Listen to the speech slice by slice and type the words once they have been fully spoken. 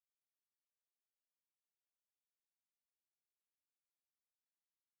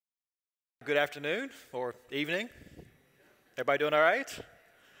good afternoon or evening. Everybody doing all right?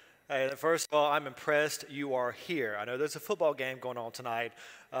 Hey, first of all, I'm impressed you are here. I know there's a football game going on tonight,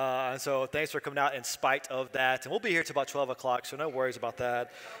 and so thanks for coming out in spite of that. And we'll be here till about 12 o'clock, so no worries about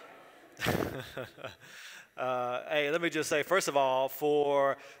that. Hey, let me just say, first of all,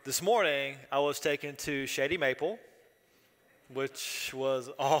 for this morning, I was taken to Shady Maple, which was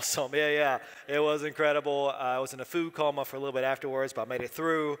awesome. Yeah, it was incredible. I was in a food coma for a little bit afterwards, but I made it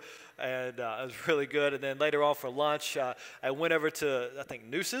through, and it was really good. And then later on for lunch, I went over to, I think,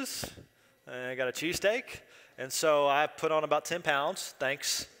 Noose's, and I got a cheesesteak. And so I put on about 10 pounds.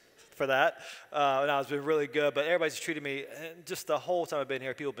 Thanks for that. And it's been really good, but everybody's treated me, and just the whole time I've been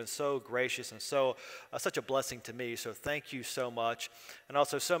here, people have been so gracious and so such a blessing to me. So thank you so much. And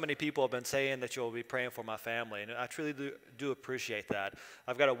also, so many people have been saying that you'll be praying for my family, and I truly do appreciate that.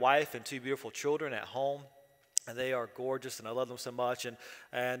 I've got a wife and two beautiful children at home, and they are gorgeous, and I love them so much. And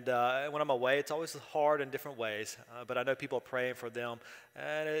when I'm away, it's always hard in different ways, but I know people are praying for them,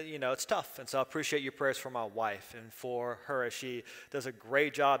 and it's tough. And so I appreciate your prayers for my wife and for her, as she does a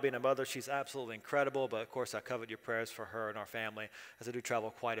great job being a mother. She's absolutely incredible, but of course I covet your prayers for her and our family, as I do travel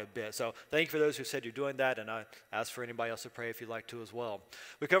quite a bit. So thank you for those who said you're doing that, and I ask for anybody else to pray if you'd like to as well.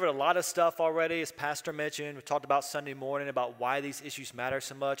 We covered a lot of stuff already, as Pastor mentioned. We talked about Sunday morning about why these issues matter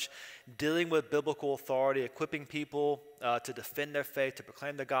so much, dealing with biblical authority, equipping people to defend their faith, to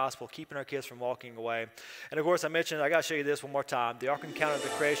proclaim the gospel, keeping our kids from walking away. And of course, I mentioned, I got to show you this one more time, the Ark Encounter at the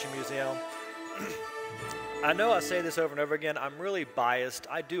Creation Museum. I know I say this over and over again, I'm really biased.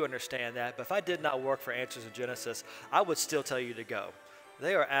 I do understand that, but if I did not work for Answers in Genesis, I would still tell you to go.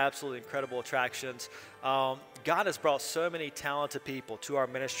 They are absolutely incredible attractions. God has brought so many talented people to our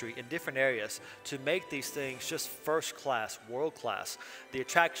ministry in different areas to make these things just first class, world class. The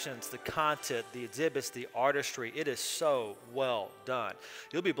attractions, the content, the exhibits, the artistry, it is so well done.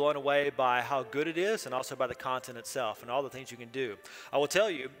 You'll be blown away by how good it is, and also by the content itself and all the things you can do. I will tell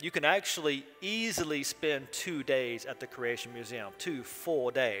you, you can actually easily spend 2 days at the Creation Museum, 2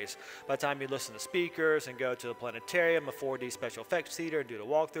 full days. By the time you listen to speakers and go to the planetarium, a 4D special effects theater, do the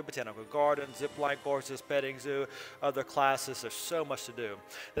walkthrough, botanical garden, zip line courses, petting zoo, other classes. There's so much to do.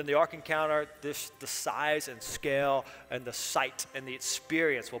 Then the Ark Encounter, the size and scale and the sight and the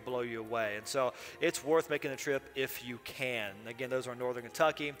experience will blow you away. And so it's worth making the trip if you can. Again, those are in Northern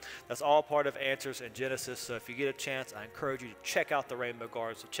Kentucky. That's all part of Answers in Genesis. So if you get a chance, I encourage you to check out the Rainbow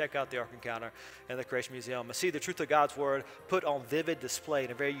Garden. So check out the Ark Encounter and the Creation Museum and see the truth of God's Word put on vivid display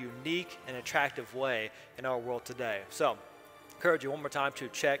in a very unique and attractive way in our world today. So encourage you one more time to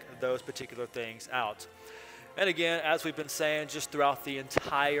check those particular things out. And again, as we've been saying just throughout the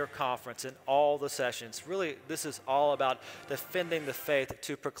entire conference and all the sessions, really this is all about defending the faith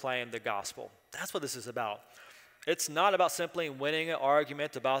to proclaim the gospel. That's what this is about. It's not about simply winning an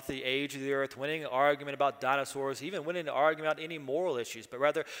argument about the age of the earth, winning an argument about dinosaurs, even winning an argument about any moral issues, but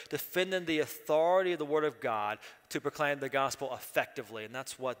rather defending the authority of the Word of God to proclaim the gospel effectively. And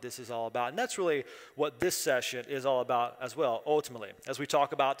that's what this is all about. And that's really what this session is all about as well, ultimately, as we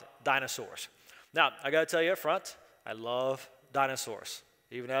talk about dinosaurs. Now, I got to tell you up front, I love dinosaurs.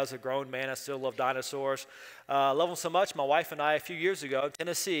 Even as a grown man, I still love dinosaurs. I love them so much, my wife and I, a few years ago in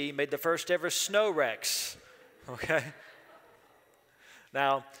Tennessee, made the first ever snow Rex. Okay?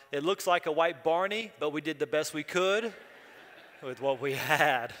 Now, it looks like a white Barney, but we did the best we could with what we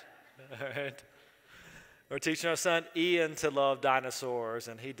had. All right? We're teaching our son Ian to love dinosaurs,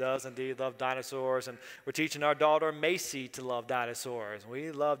 and he does indeed love dinosaurs. And we're teaching our daughter Macy to love dinosaurs.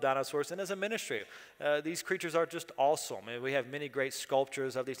 We love dinosaurs, and as a ministry, these creatures are just awesome. And we have many great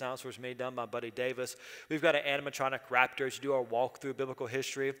sculptures of these dinosaurs made done by Buddy Davis. We've got an animatronic raptor as you do our walk through biblical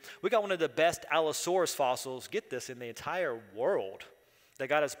history. We got one of the best Allosaurus fossils, get this, in the entire world that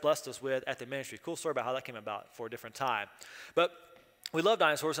God has blessed us with at the ministry. Cool story about how that came about for a different time. But we love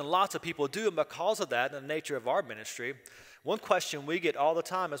dinosaurs, and lots of people do, and because of that, and the nature of our ministry, one question we get all the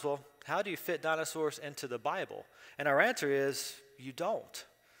time is, well, how do you fit dinosaurs into the Bible? And our answer is, you don't.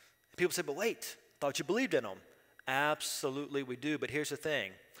 People say, but wait, thought you believed in them. Absolutely we do, but here's the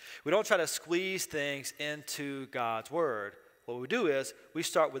thing. We don't try to squeeze things into God's Word. What we do is we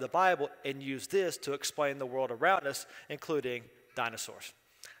start with the Bible and use this to explain the world around us, including dinosaurs.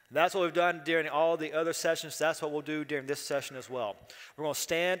 That's what we've done during all the other sessions. That's what we'll do during this session as well. We're going to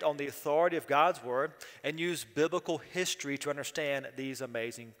stand on the authority of God's Word and use biblical history to understand these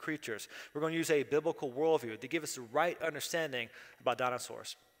amazing creatures. We're going to use a biblical worldview to give us the right understanding about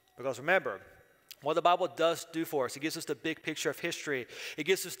dinosaurs. Because remember, what the Bible does do for us, it gives us the big picture of history. It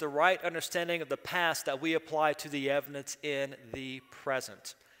gives us the right understanding of the past that we apply to the evidence in the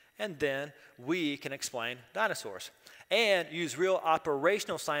present. And then we can explain dinosaurs. and use real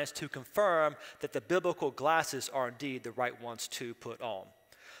operational science to confirm that the biblical glasses are indeed the right ones to put on.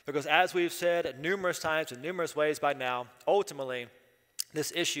 Because as we've said numerous times in numerous ways by now, ultimately,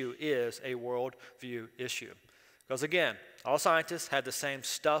 this issue is a worldview issue. Because again, all scientists have the same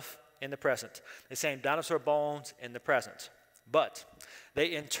stuff in the present, the same dinosaur bones in the present, but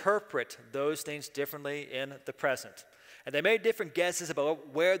they interpret those things differently in the present. And they made different guesses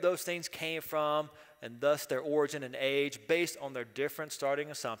about where those things came from, and thus their origin and age, based on their different starting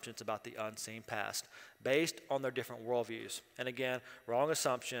assumptions about the unseen past, based on their different worldviews. And again, wrong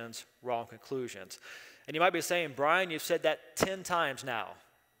assumptions, wrong conclusions. And you might be saying, Brian, you've said that 10 times now.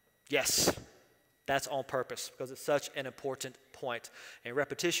 Yes, that's on purpose, because it's such an important point. And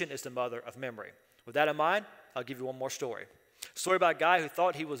repetition is the mother of memory. With that in mind, I'll give you one more story. A story about a guy who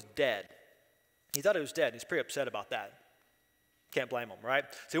thought he was dead. He thought he was dead, and he's pretty upset about that. Can't blame him, right?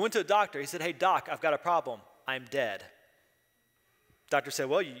 So he went to a doctor. He said, hey, doc, I've got a problem. I'm dead. Doctor said,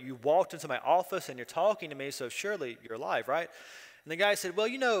 well, you walked into my office and you're talking to me, so surely you're alive, right? And the guy said, well,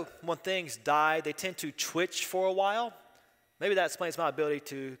 you know, when things die, they tend to twitch for a while. Maybe that explains my ability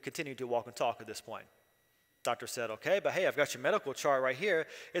to continue to walk and talk at this point. Doctor said, okay, but hey, I've got your medical chart right here.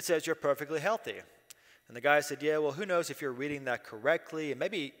 It says you're perfectly healthy. And the guy said, yeah, well, who knows if you're reading that correctly, and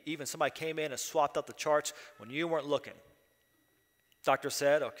maybe even somebody came in and swapped out the charts when you weren't looking. Doctor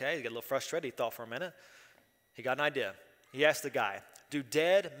said, okay, he got a little frustrated. He thought for a minute. He got an idea. He asked the guy, do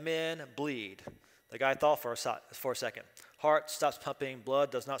dead men bleed? The guy thought for a second. Heart stops pumping, blood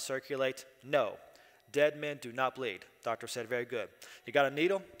does not circulate. No, dead men do not bleed. Doctor said, very good. You got a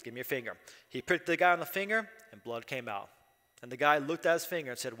needle? Give me your finger. He pricked the guy on the finger, and blood came out. And the guy looked at his finger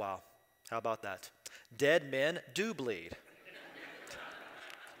and said, wow, how about that? Dead men do bleed.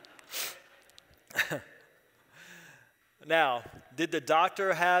 Now, did the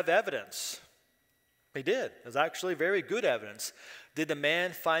doctor have evidence? He did. It was actually very good evidence. Did the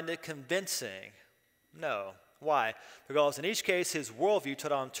man find it convincing? No. Why? Because in each case, his worldview tried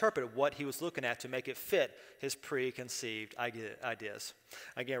to interpret what he was looking at to make it fit his preconceived ideas.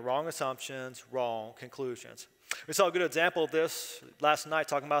 Again, wrong assumptions, wrong conclusions. We saw a good example of this last night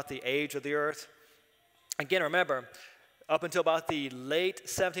talking about the age of the earth. Again, remember, up until about the late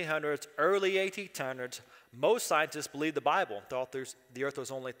 1700s, early 1800s, most scientists believed the Bible, thought the earth was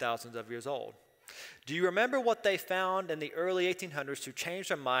only thousands of years old. Do you remember what they found in the early 1800s to change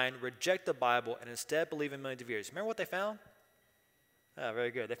their mind, reject the Bible, and instead believe in millions of years? Remember what they found?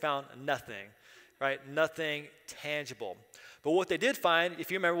 Very good. They found nothing, right? Nothing tangible. But what they did find,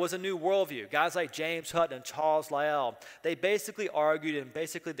 if you remember, was a new worldview. Guys like James Hutton and Charles Lyell, they basically argued in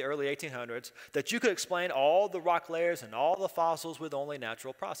basically the early 1800s that you could explain all the rock layers and all the fossils with only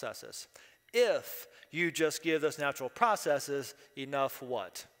natural processes. If you just give those natural processes enough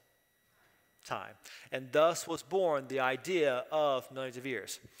what? Time. And thus was born the idea of millions of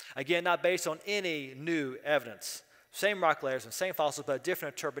years. Again, not based on any new evidence. Same rock layers and same fossils, but a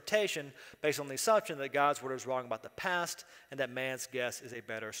different interpretation based on the assumption that God's word is wrong about the past and that man's guess is a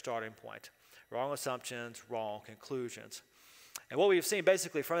better starting point. Wrong assumptions, wrong conclusions. And what we've seen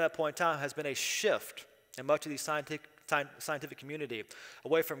basically from that point in time has been a shift in much of the scientific community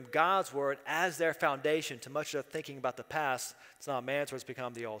away from God's word as their foundation to much of their thinking about the past. It's now man's word has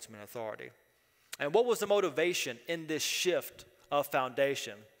become the ultimate authority. And what was the motivation in this shift of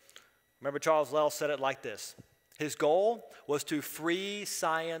foundation? Remember, Charles Lyell said it like this. His goal was to free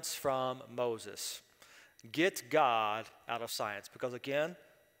science from Moses. Get God out of science. Because again,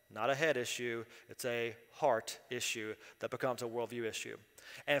 not a head issue, it's a heart issue that becomes a worldview issue.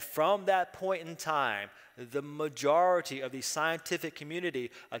 And from that point in time, the majority of the scientific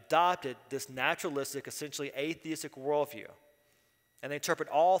community adopted this naturalistic, essentially atheistic worldview. And they interpret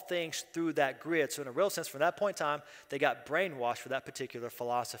all things through that grid. So in a real sense, from that point in time, they got brainwashed for that particular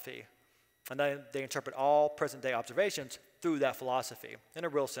philosophy. And then they interpret all present-day observations through that philosophy. In a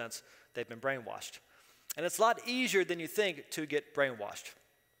real sense, they've been brainwashed. And it's a lot easier than you think to get brainwashed.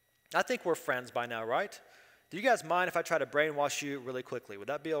 I think we're friends by now, right? Do you guys mind if I try to brainwash you really quickly? Would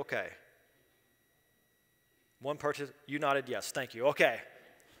that be okay? One person, you nodded yes, thank you. Okay.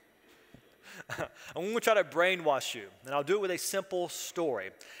 I'm going to try to brainwash you, and I'll do it with a simple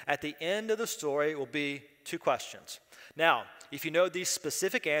story. At the end of the story will be 2 questions. Now, if you know these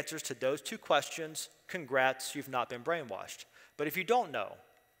specific answers to those 2 questions, congrats, you've not been brainwashed. But if you don't know,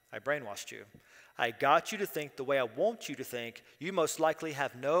 I brainwashed you. I got you to think the way I want you to think. You most likely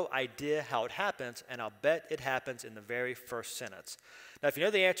have no idea how it happens, and I'll bet it happens in the very first sentence. Now, if you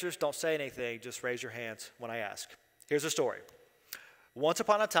know the answers, don't say anything. Just raise your hands when I ask. Here's the story. Once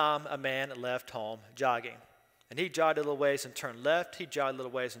upon a time, a man left home jogging. And he jogged a little ways and turned left. He jogged a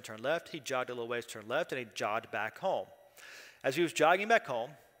little ways and turned left. He jogged a little ways and turned left, and he jogged back home. As he was jogging back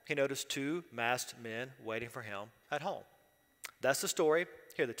home, he noticed two masked men waiting for him at home. That's the story.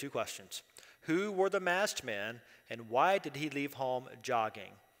 Here are the two questions. Who were the masked men, and why did he leave home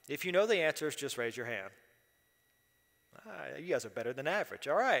jogging? If you know the answers, just raise your hand. You guys are better than average.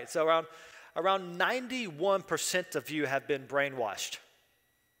 All right, so around 91% of you have been brainwashed.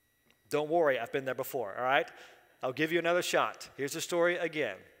 Don't worry, I've been there before, all right? I'll give you another shot. Here's the story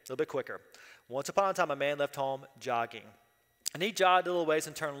again, a little bit quicker. Once upon a time, a man left home jogging. And he jogged a little ways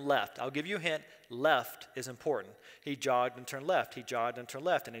and turned left. I'll give you a hint, left is important. He jogged and turned left. He jogged and turned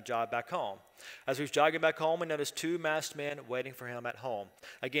left, and he jogged back home. As he was jogging back home, he noticed two masked men waiting for him at home.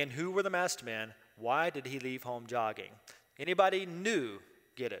 Again, who were the masked men? Why did he leave home jogging? Anybody new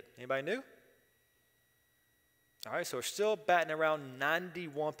get it? Anybody new? All right, so we're still batting around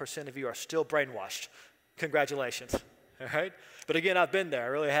 91% of you are still brainwashed. Congratulations, all right? But again, I've been there, I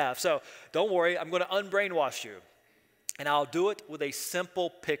really have. So don't worry, I'm going to unbrainwash you. And I'll do it with a simple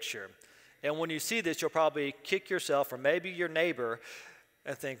picture. And when you see this, you'll probably kick yourself or maybe your neighbor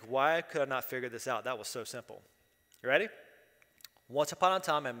and think, why could I not figure this out? That was so simple. You ready? Once upon a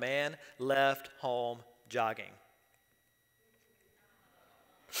time, a man left home jogging.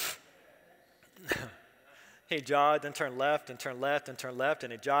 He jogged and turned left and turned left and turned left,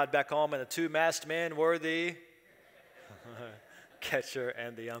 and he jogged back home, and the two masked men were the catcher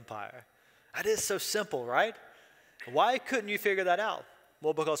and the umpire. That is so simple, right? Why couldn't you figure that out?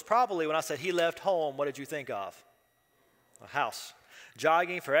 Well, because probably when I said he left home, what did you think of? A house.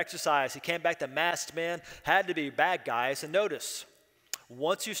 Jogging for exercise. He came back, the masked men had to be bad guys. And notice,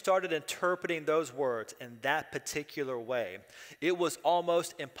 once you started interpreting those words in that particular way, it was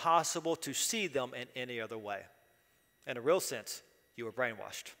almost impossible to see them in any other way. In a real sense, you were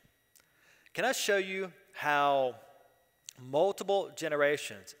brainwashed. Can I show you how multiple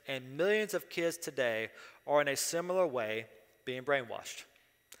generations and millions of kids today are in a similar way being brainwashed?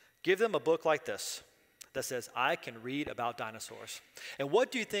 Give them a book like this that says, I can read about dinosaurs. And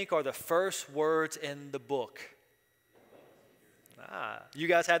what do you think are the first words in the book? You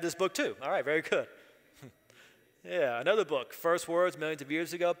guys had this book too. All right, very good. Yeah, another book, first words millions of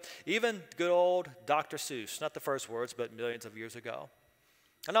years ago. Even good old Dr. Seuss, not the first words, but millions of years ago.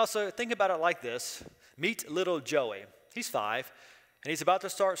 And also, think about it like this. Meet little Joey. He's 5, and he's about to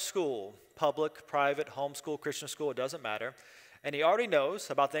start school, public, private, homeschool, Christian school, it doesn't matter. And he already knows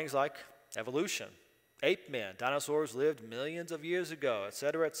about things like evolution, ape men, dinosaurs lived millions of years ago,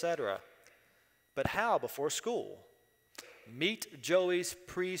 etc., etc. But how before school? Meet Joey's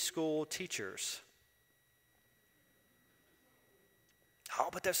preschool teachers. Oh,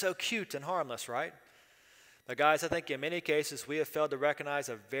 but they're so cute and harmless, right? But guys, I think in many cases we have failed to recognize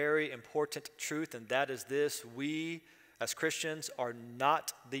a very important truth, and that is this: we as Christians are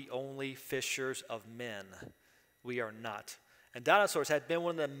not the only fishers of men. We are not. And dinosaurs had been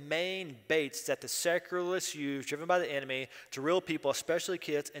one of the main baits that the secularists used, driven by the enemy, to reel people, especially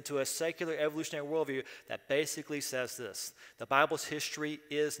kids, into a secular evolutionary worldview that basically says this: the Bible's history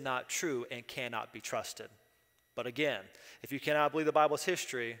is not true and cannot be trusted. But again, if you cannot believe the Bible's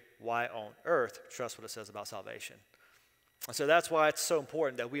history, why on earth trust what it says about salvation? And so that's why it's so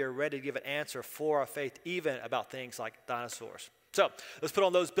important that we are ready to give an answer for our faith, even about things like dinosaurs. So let's put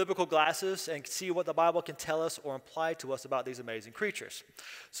on those biblical glasses and see what the Bible can tell us or imply to us about these amazing creatures.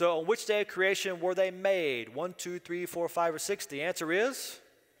 So on which day of creation were they made? 1, 2, 3, 4, 5, or 6? The answer is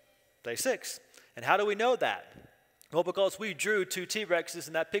day 6. And how do we know that? Well, because we drew 2 T-Rexes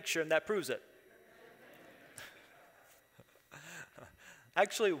in that picture, and that proves it.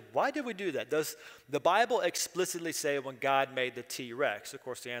 Actually, why did we do that? Does the Bible explicitly say when God made the T-Rex? Of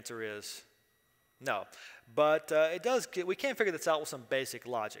course, the answer is no. But we can figure this out with some basic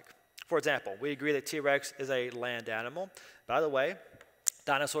logic. For example, we agree that T-Rex is a land animal. By the way,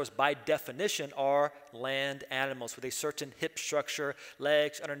 dinosaurs by definition are land animals with a certain hip structure,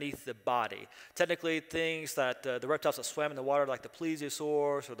 legs underneath the body. Technically, things that the reptiles that swam in the water, like the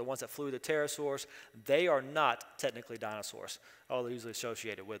plesiosaurs or the ones that flew, the pterosaurs, they are not technically dinosaurs, although they're usually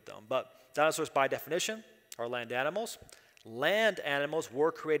associated with them. But dinosaurs by definition are land animals. Land animals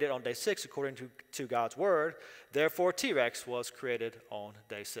were created on day 6 according to God's word. Therefore, T-Rex was created on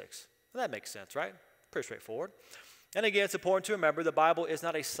day 6. That makes sense, right? Pretty straightforward. And again, it's important to remember the Bible is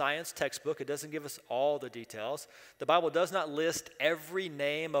not a science textbook. It doesn't give us all the details. The Bible does not list every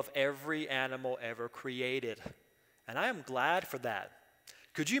name of every animal ever created. And I am glad for that.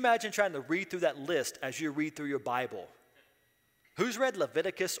 Could you imagine trying to read through that list as you read through your Bible? Who's read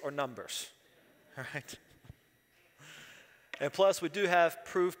Leviticus or Numbers? All right. And plus, we do have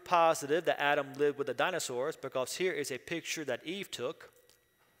proof positive that Adam lived with the dinosaurs, because here is a picture that Eve took.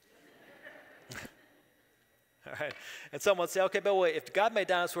 All Right? And someone would say, okay, but wait, if God made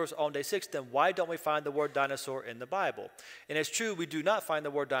dinosaurs on day 6, then why don't we find the word dinosaur in the Bible? And it's true, we do not find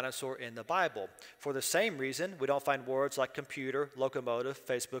the word dinosaur in the Bible. For the same reason, we don't find words like computer, locomotive,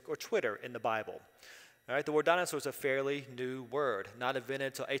 Facebook, or Twitter in the Bible. All right, the word dinosaur is a fairly new word, not invented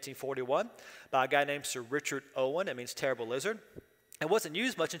until 1841 by a guy named Sir Richard Owen. It means terrible lizard. It wasn't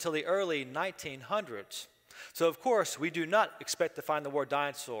used much until the early 1900s. So, of course, we do not expect to find the word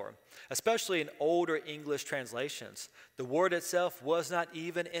dinosaur, especially in older English translations. The word itself was not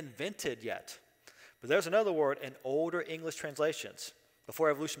even invented yet. But there's another word in older English translations, before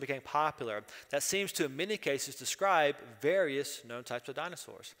evolution became popular, that seems to, in many cases, describe various known types of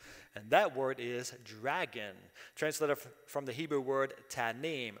dinosaurs. And that word is dragon, translated from the Hebrew word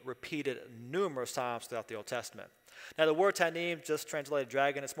tanim, repeated numerous times throughout the Old Testament. Now, the word tanim, just translated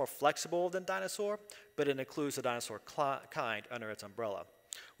dragon, it's more flexible than dinosaur, but it includes the dinosaur kind under its umbrella.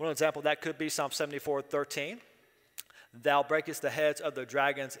 One example of that could be Psalm 74:13. Thou breakest the heads of the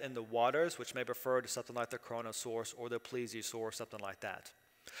dragons in the waters, which may refer to something like the Kronosaurus or the Plesiosaurus, something like that.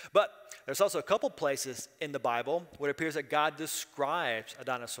 But there's also a couple places in the Bible where it appears that God describes a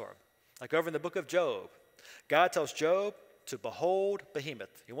dinosaur. Like over in the book of Job, God tells Job to behold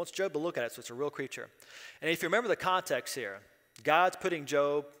behemoth. He wants Job to look at it, so it's a real creature. And if you remember the context here, God's putting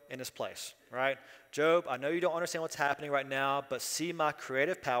Job in his place, right? Job, I know you don't understand what's happening right now, but see my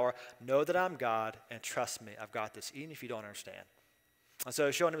creative power. Know that I'm God, and trust me, I've got this, even if you don't understand. And so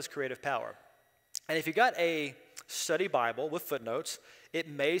he's showing him his creative power. And if you got a study Bible with footnotes, it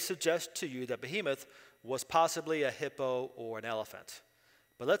may suggest to you that behemoth was possibly a hippo or an elephant.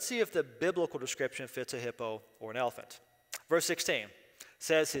 But let's see if the biblical description fits a hippo or an elephant. Verse 16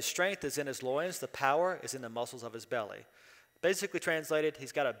 says, his strength is in his loins, the power is in the muscles of his belly. Basically translated,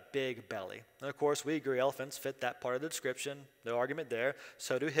 he's got a big belly. And of course, we agree elephants fit that part of the description. No argument there.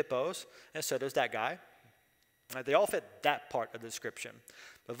 So do hippos, and so does that guy. They all fit that part of the description.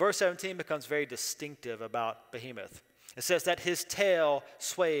 But verse 17 becomes very distinctive about behemoth. It says that his tail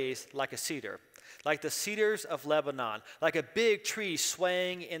sways like a cedar, like the cedars of Lebanon, like a big tree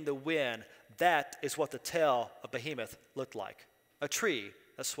swaying in the wind. That is what the tail of behemoth looked like. A tree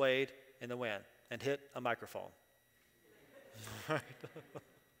that swayed in the wind and hit a microphone.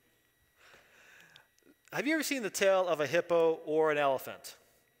 Have you ever seen the tail of a hippo or an elephant?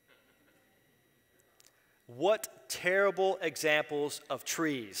 What terrible examples of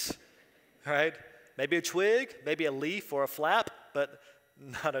trees, right? Maybe a twig, maybe a leaf or a flap, but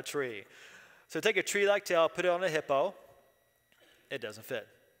not a tree. So take a tree-like tail, put it on a hippo, it doesn't fit.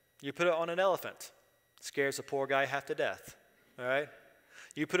 You put it on an elephant, it scares the poor guy half to death, all right?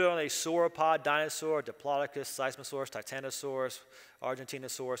 You put it on a sauropod dinosaur, Diplodocus, Seismosaurus, Titanosaurus,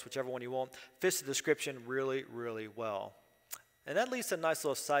 Argentinosaurus, whichever one you want, fits the description really, really well. And that leads to a nice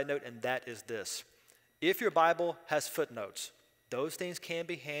little side note, and that is this. If your Bible has footnotes, those things can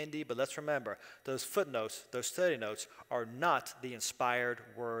be handy, but let's remember, those footnotes, those study notes, are not the inspired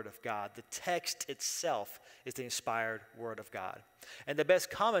Word of God. The text itself is the inspired Word of God. And the best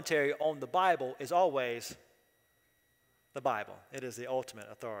commentary on the Bible is always the Bible. It is the ultimate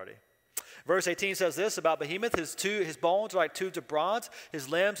authority. Verse 18 says this about behemoth. His bones are like tubes of bronze. His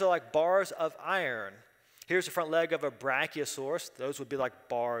limbs are like bars of iron. Here's the front leg of a brachiosaurus. Those would be like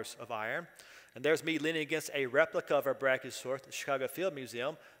bars of iron. And there's me leaning against a replica of a brachiosaurus at the Chicago Field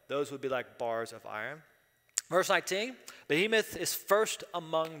Museum. Those would be like bars of iron. Verse 19, behemoth is first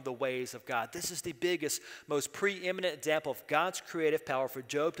among the ways of God. This is the biggest, most preeminent example of God's creative power for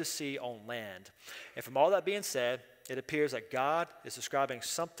Job to see on land. And from all that being said, it appears that God is describing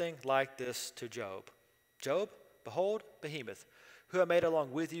something like this to Job. Job, behold, behemoth, who I made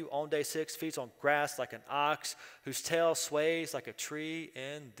along with you on day 6, feeds on grass like an ox, whose tail sways like a tree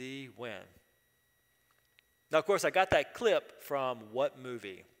in the wind. Now, of course, I got that clip from what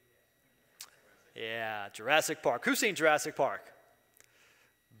movie? Yeah, Jurassic Park. Who's seen Jurassic Park?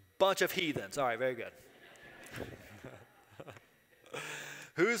 Bunch of heathens. All right, very good.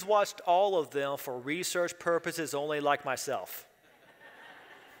 Who's watched all of them for research purposes only like myself?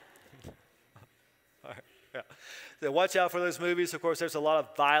 All right, yeah. So watch out for those movies. Of course, there's a lot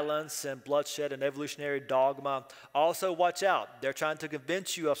of violence and bloodshed and evolutionary dogma. Also, watch out. They're trying to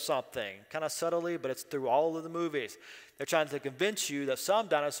convince you of something, kind of subtly, but it's through all of the movies. They're trying to convince you that some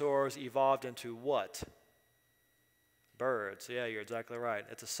dinosaurs evolved into what? Birds. Yeah, you're exactly right.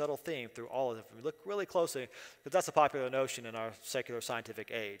 It's a subtle theme through all of them. If we look really closely, because that's a popular notion in our secular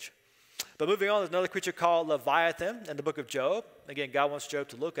scientific age. But moving on, there's another creature called Leviathan in the book of Job. Again, God wants Job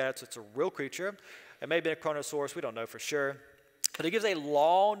to look at it, so it's a real creature. It may be a Kronosaurus, we don't know for sure. But he gives a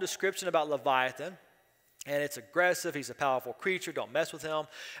long description about Leviathan, and it's aggressive. He's a powerful creature. Don't mess with him.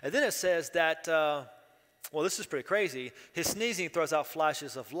 And then it says that Well, this is pretty crazy. His sneezing throws out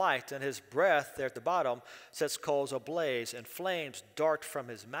flashes of light, and his breath there at the bottom sets coals ablaze, and flames dart from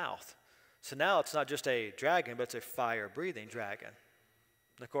his mouth. So now it's not just a dragon, but it's a fire-breathing dragon.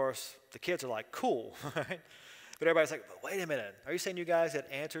 And of course, the kids are like, cool, right? But everybody's like, but wait a minute. Are you saying you guys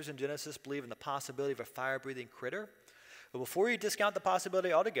that answers in Genesis believe in the possibility of a fire-breathing critter? But before you discount the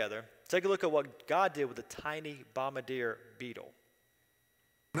possibility altogether, take a look at what God did with the tiny bombardier beetle.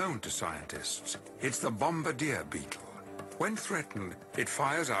 Known to scientists, it's the bombardier beetle. When threatened, it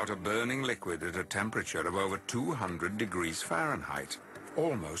fires out a burning liquid at a temperature of over 200 degrees Fahrenheit,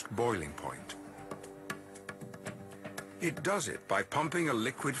 almost boiling point. It does it by pumping a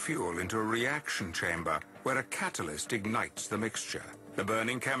liquid fuel into a reaction chamber where a catalyst ignites the mixture. The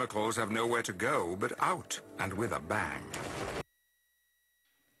burning chemicals have nowhere to go but out, and with a bang.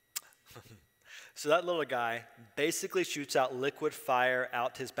 So that little guy basically shoots out liquid fire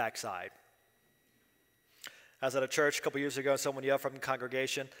out his backside. I was at a church a couple years ago, and someone yelled from the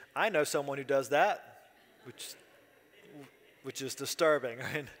congregation, I know someone who does that, which is disturbing,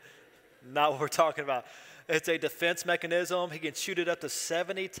 right? Not what we're talking about. It's a defense mechanism. He can shoot it up to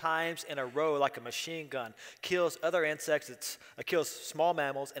 70 times in a row like a machine gun. Kills other insects, it kills small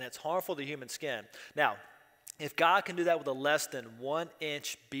mammals, and it's harmful to human skin. Now, if God can do that with a less than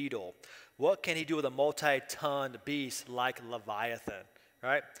 1-inch beetle, what can he do with a multi-ton beast like Leviathan,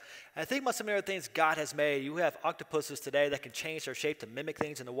 right? And think about some of the other things God has made. You have octopuses today that can change their shape to mimic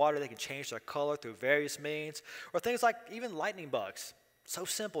things in the water. They can change their color through various means. Or things like even lightning bugs. So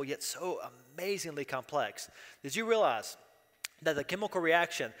simple, yet so amazingly complex. Did you realize that the chemical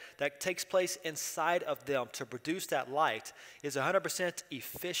reaction that takes place inside of them to produce that light is 100%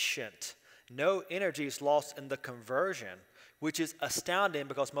 efficient? No energy is lost in the conversion, which is astounding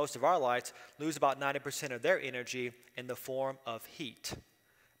because most of our lights lose about 90% of their energy in the form of heat.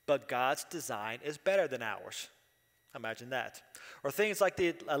 But God's design is better than ours. Imagine that. Or things like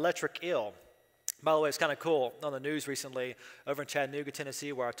the electric eel. By the way, it's kind of cool. On the news recently, over in Chattanooga,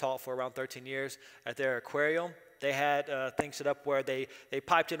 Tennessee, where I taught for around 13 years, at their aquarium, they had things set up where they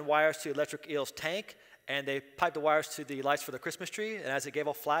piped in wires to electric eel's tank, and they piped the wires to the lights for the Christmas tree, and as it gave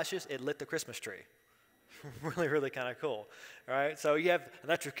off flashes, it lit the Christmas tree. Really, really kind of cool. All right, so you have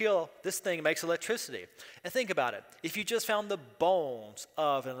electric eel. This thing makes electricity. And think about it. If you just found the bones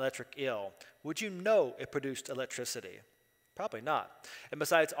of an electric eel, would you know it produced electricity? Probably not. And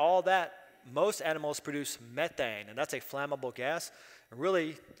besides all that, most animals produce methane, and that's a flammable gas. And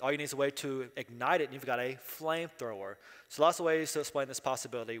really, all you need is a way to ignite it, and you've got a flamethrower. So lots of ways to explain this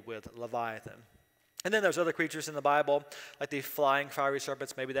possibility with Leviathan. And then there's other creatures in the Bible, like the flying fiery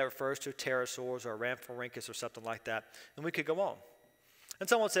serpents. Maybe that refers to pterosaurs or rhamphorhynchus or something like that. And we could go on. And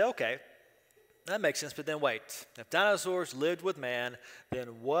someone would say, okay, that makes sense, but then wait. If dinosaurs lived with man,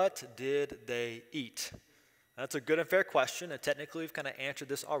 then what did they eat? That's a good and fair question, and technically we've kind of answered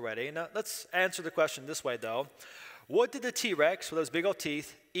this already. Now, let's answer the question this way, though. What did the T-Rex with those big old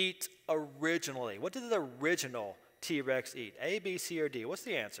teeth eat originally? What did the original T-Rex eat? A, B, C, or D? What's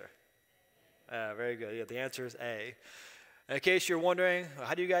the answer? Very good. Yeah, the answer is A. In case you're wondering,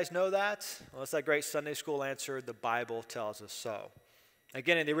 how do you guys know that? Well, it's that great Sunday school answer. The Bible tells us so.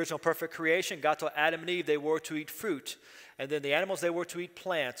 Again, in the original perfect creation, God told Adam and Eve they were to eat fruit. And then the animals, they were to eat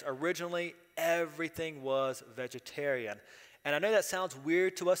plants. Originally, everything was vegetarian. And I know that sounds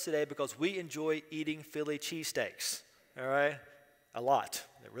weird to us today because we enjoy eating Philly cheesesteaks, all right? A lot.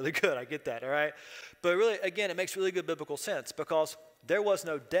 They're really good, I get that, all right? But really, again, it makes really good biblical sense because there was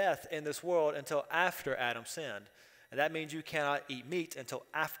no death in this world until after Adam sinned. And that means you cannot eat meat until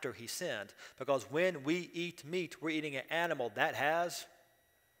after he sinned. Because when we eat meat, we're eating an animal that has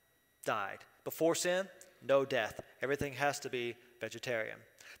died. Before sin, no death. Everything has to be vegetarian.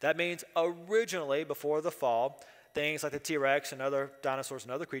 That means originally, before the fall, things like the T-Rex and other dinosaurs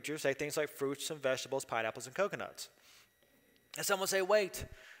and other creatures ate things like fruits and vegetables, pineapples and coconuts. And someone say, wait,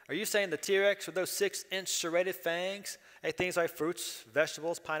 are you saying the T-Rex with those 6-inch serrated fangs ate things like fruits,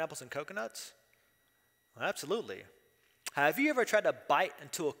 vegetables, pineapples and coconuts? Well, absolutely. Have you ever tried to bite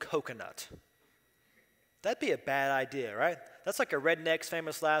into a coconut? That'd be a bad idea, right? That's like a redneck's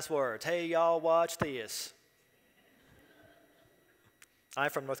famous last words. Hey, y'all, watch this. I'm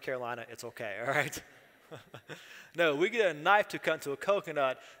from North Carolina. It's okay, all right? No, we get a knife to cut into a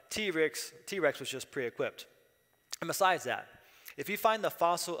coconut. T-Rex was just pre-equipped. And besides that, if you find the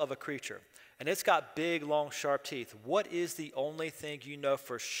fossil of a creature and it's got big, long, sharp teeth, what is the only thing you know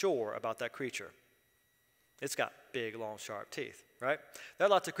for sure about that creature? It's got big, long, sharp teeth, right? There are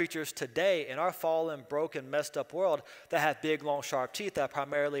lots of creatures today in our fallen, broken, messed up world that have big, long, sharp teeth that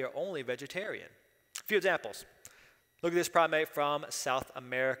primarily are only vegetarian. A few examples. Look at this primate from South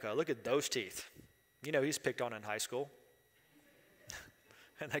America. Look at those teeth. You know he's picked on in high school.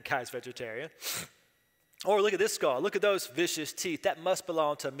 And that guy's vegetarian. Or look at this skull. Look at those vicious teeth. That must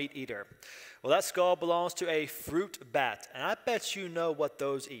belong to a meat eater. Well, that skull belongs to a fruit bat. And I bet you know what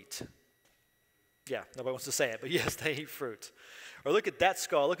those eat. Yeah, nobody wants to say it, but yes, they eat fruit. Or look at that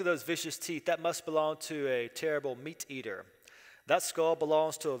skull. Look at those vicious teeth. That must belong to a terrible meat eater. That skull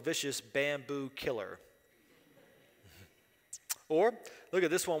belongs to a vicious bamboo killer. Or look at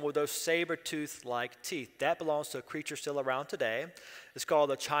this one with those saber-tooth-like teeth. That belongs to a creature still around today. It's called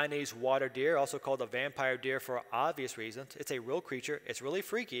the Chinese water deer, also called the vampire deer for obvious reasons. It's a real creature. It's really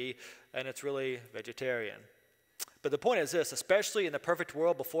freaky, and it's really vegetarian. But the point is this, especially in the perfect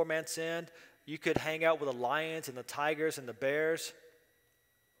world before man sinned, you could hang out with the lions and the tigers and the bears.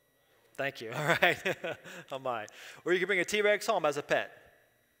 Thank you. All right. Oh, my. Or you could bring a T-Rex home as a pet.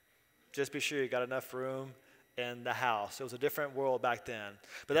 Just be sure you got enough room in the house. It was a different world back then.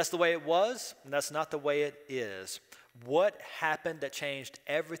 But that's the way it was, and that's not the way it is. What happened that changed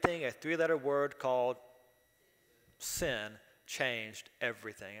everything? A three-letter word called sin changed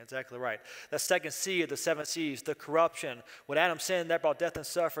everything. Exactly right. That second C of the seven C's, the corruption. When Adam sinned, that brought death and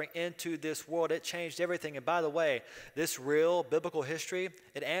suffering into this world. It changed everything. And by the way, this real biblical history,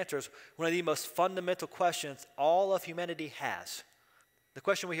 it answers one of the most fundamental questions all of humanity has. The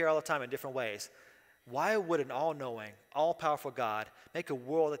question we hear all the time in different ways. Why would an all-knowing, all-powerful God make a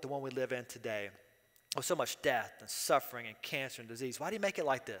world like the one we live in today with so much death and suffering and cancer and disease? Why did he make it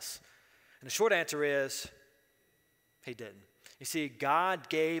like this? And the short answer is, he didn't. You see, God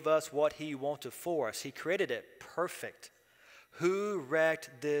gave us what he wanted for us. He created it perfect. Who wrecked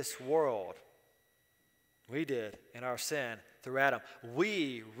this world? We did in our sin through Adam.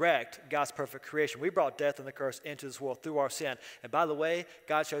 We wrecked God's perfect creation. We brought death and the curse into this world through our sin. And by the way,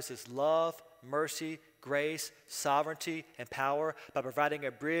 God shows his love, mercy, grace, sovereignty, and power by providing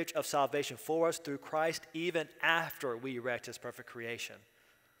a bridge of salvation for us through Christ even after we wrecked his perfect creation.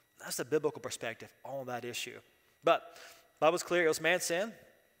 That's the biblical perspective on that issue. But the Bible's clear. It was man's sin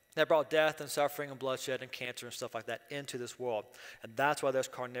that brought death and suffering and bloodshed and cancer and stuff like that into this world. And that's why there's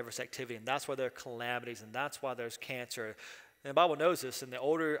carnivorous activity, and that's why there are calamities, and that's why there's cancer. And the Bible knows this, and the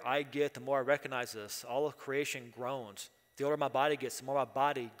older I get, the more I recognize this. All of creation groans. The older my body gets, the more my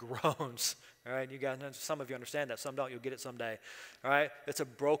body groans. All right, you guys, some of you understand that. Some don't. You'll get it someday. All right, it's a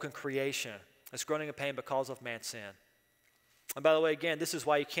broken creation. It's groaning in pain because of man's sin. And by the way, again, this is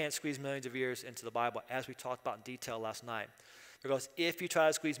why you can't squeeze millions of years into the Bible, as we talked about in detail last night. Because if you try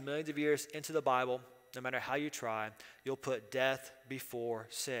to squeeze millions of years into the Bible, no matter how you try, you'll put death before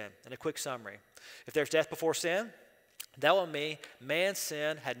sin. And a quick summary. If there's death before sin, that would mean man's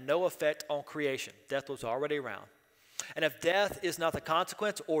sin had no effect on creation. Death was already around. And if death is not the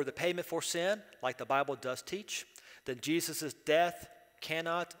consequence or the payment for sin, like the Bible does teach, then Jesus' death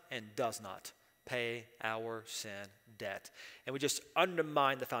cannot and does not pay our sin debt. And we just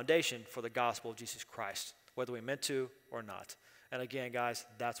undermine the foundation for the gospel of Jesus Christ, whether we meant to or not. And again, guys,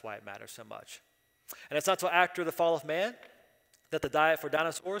 that's why it matters so much. And it's not until after the fall of man that the diet for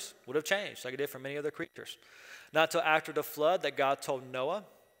dinosaurs would have changed, like it did for many other creatures. Not until after the flood that God told Noah,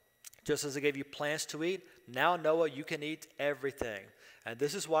 just as I gave you plants to eat, now, Noah, you can eat everything. And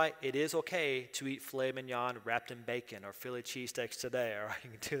this is why it is okay to eat filet mignon wrapped in bacon or Philly cheesesteaks today. All right, you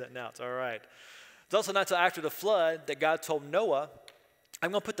can do that now. It's all right. It's also not until after the flood that God told Noah,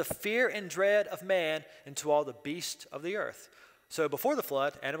 I'm going to put the fear and dread of man into all the beasts of the earth. So before the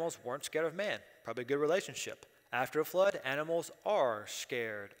flood, animals weren't scared of man. Probably a good relationship. After a flood, animals are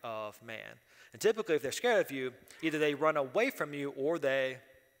scared of man. And typically, if they're scared of you, either they run away from you or they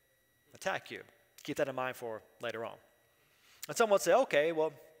attack you. Keep that in mind for later on. And some would say, okay,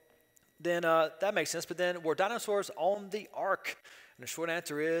 well, then that makes sense. But then were dinosaurs on the ark? And the short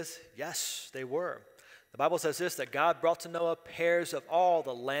answer is, yes, they were. The Bible says this, that God brought to Noah pairs of all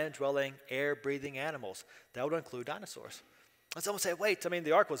the land-dwelling, air-breathing animals. That would include dinosaurs. And someone say, wait, I mean,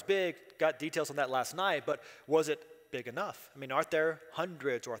 the ark was big. Got details on that last night, but was it big enough? I mean, aren't there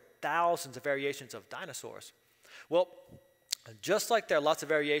hundreds or thousands of variations of dinosaurs? Well, just like there are lots of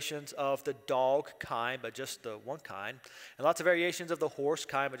variations of the dog kind, but just the one kind, and lots of variations of the horse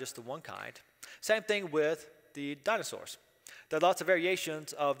kind, but just the one kind, same thing with the dinosaurs. There are lots of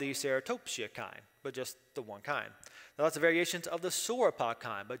variations of the ceratopsia kind, but just the one kind. There are lots of variations of the sauropod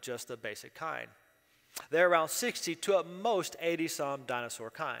kind, but just the basic kind. There are around 60 to at most 80-some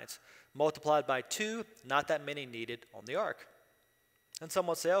dinosaur kinds. Multiplied by 2, not that many needed on the ark. And some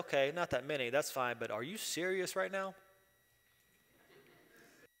would say, okay, not that many, that's fine, but are you serious right now?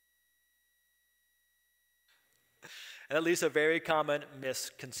 And that leads to a very common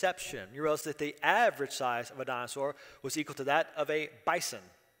misconception. You realize that the average size of a dinosaur was equal to that of a bison.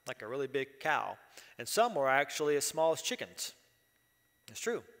 like a really big cow. And some were actually as small as chickens. It's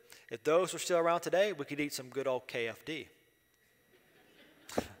true. If those were still around today, we could eat some good old KFD.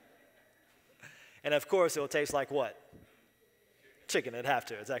 And of course, it will taste like what? Chicken, it'd have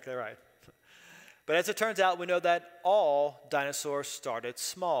to, exactly right. But as it turns out, we know that all dinosaurs started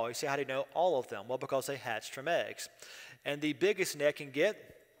small. You say, how do you know all of them? Well, because they hatched from eggs. And the biggest an egg can get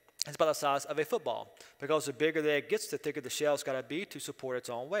is about the size of a football. Because the bigger the egg gets, the thicker the shell's got to be to support its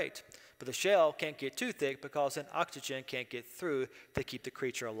own weight. But the shell can't get too thick because then oxygen can't get through to keep the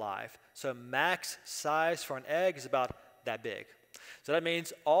creature alive. So max size for an egg is about that big. So that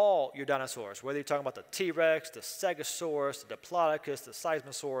means all your dinosaurs, whether you're talking about the T-Rex, the Stegosaurus, the Diplodocus, the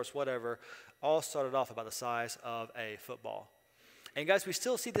Seismosaurus, whatever, all started off about the size of a football. And guys, we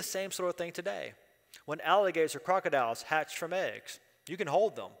still see the same sort of thing today. When alligators or crocodiles hatch from eggs, you can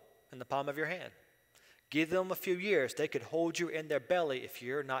hold them in the palm of your hand. Give them a few years, they could hold you in their belly if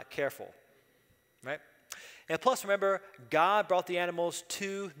you're not careful, right? And plus, remember, God brought the animals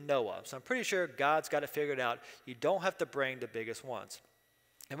to Noah. So I'm pretty sure God's got it figured out. You don't have to bring the biggest ones.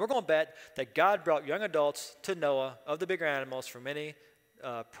 And we're going to bet that God brought young adults to Noah of the bigger animals for many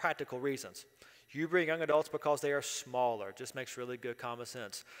practical reasons. You bring young adults because they are smaller. Just makes really good common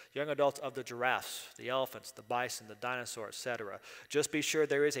sense. Young adults of the giraffes, the elephants, the bison, the dinosaur, etc. Just be sure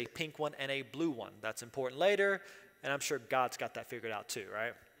there is a pink one and a blue one. That's important later, and I'm sure God's got that figured out too,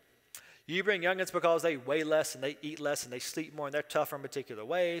 right? You bring youngins because they weigh less and they eat less and they sleep more and they're tougher in particular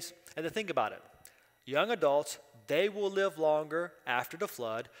ways. And then think about it. Young adults, they will live longer after the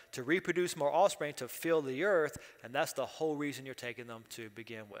flood to reproduce more offspring to fill the earth, and that's the whole reason you're taking them to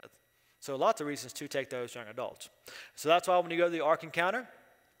begin with. So lots of reasons to take those young adults. So that's why when you go to the Ark Encounter,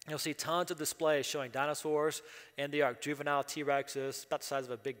 you'll see tons of displays showing dinosaurs in the Ark, juvenile T-Rexes, about the size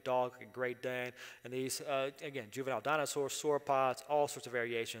of a big dog, like a Great Dane, and these, again, juvenile dinosaurs, sauropods, all sorts of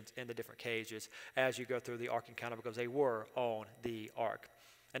variations in the different cages as you go through the Ark Encounter because they were on the Ark.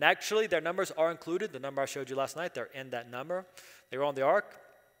 And actually, their numbers are included. The number I showed you last night, they're in that number. They were on the Ark.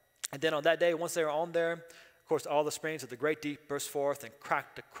 And then on that day, once they were on there, of course, all the springs of the great deep burst forth and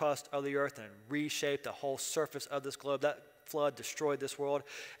cracked the crust of the earth and reshaped the whole surface of this globe. That flood destroyed this world.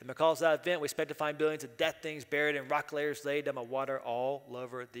 And because of that event, we expect to find billions of dead things buried in rock layers laid down by water all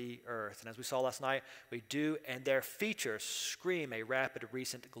over the earth. And as we saw last night, we do, and their features scream a rapid,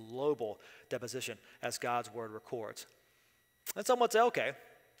 recent global deposition, as God's word records. And someone would say, okay,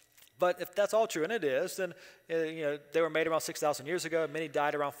 but if that's all true, and it is, then they were made around 6,000 years ago. Many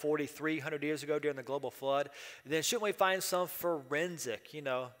died around 4,300 years ago during the global flood. Then shouldn't we find some forensic,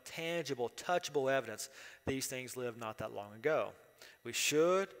 tangible, touchable evidence these things lived not that long ago? We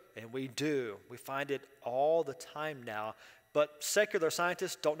should, and we do. We find it all the time now. But secular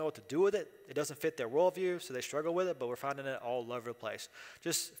scientists don't know what to do with it. It doesn't fit their worldview, so they struggle with it, but we're finding it all over the place.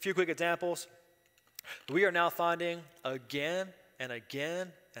 Just a few quick examples. We are now finding again and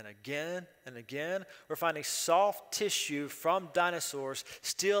again and again and again, we're finding soft tissue from dinosaurs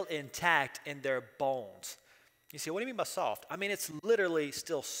still intact in their bones. You say, what do you mean by soft? I mean, it's literally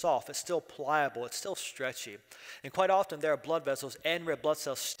still soft. It's still pliable. It's still stretchy. And quite often, there are blood vessels and red blood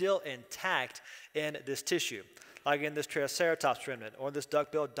cells still intact in this tissue, like in this Triceratops remnant, or this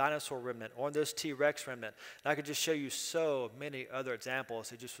duck-billed dinosaur remnant, or in this T-Rex remnant. And I could just show you so many other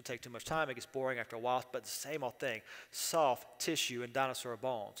examples. It just would take too much time. It gets boring after a while, but the same old thing, soft tissue in dinosaur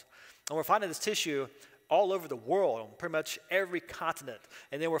bones. And we're finding this tissue all over the world, on pretty much every continent.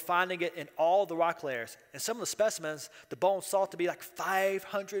 And then we're finding it in all the rock layers. And some of the specimens, the bones thought to be like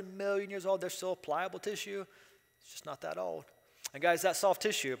 500 million years old. They're still pliable tissue. It's just not that old. And guys, that soft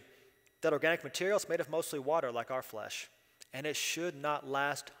tissue, that organic material is made of mostly water like our flesh, and it should not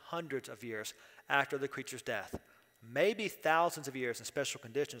last hundreds of years after the creature's death. Maybe thousands of years in special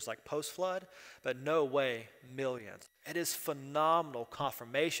conditions like post-flood, but no way millions. It is phenomenal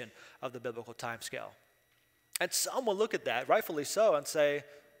confirmation of the biblical timescale. And some will look at that, rightfully so, and say,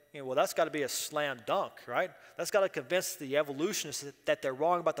 well, that's got to be a slam dunk, right? That's got to convince the evolutionists that they're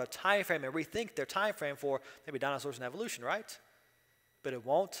wrong about their time frame and rethink their time frame for maybe dinosaurs and evolution, right? But it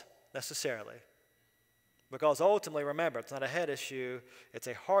won't necessarily. Because ultimately, remember, it's not a head issue, it's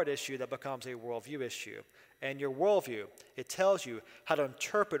a heart issue that becomes a worldview issue. And your worldview, it tells you how to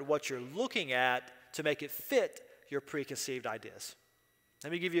interpret what you're looking at to make it fit your preconceived ideas.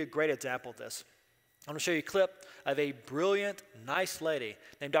 Let me give you a great example of this. I'm going to show you a clip of a brilliant, nice lady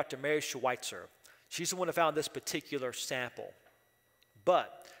named Dr. Mary Schweitzer. She's the one who found this particular sample.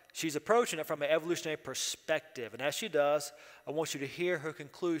 But she's approaching it from an evolutionary perspective. And as she does, I want you to hear her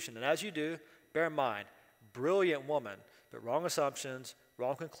conclusion. And as you do, bear in mind, brilliant woman, but wrong assumptions,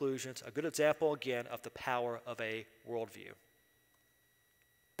 wrong conclusions. A good example, again, of the power of a worldview.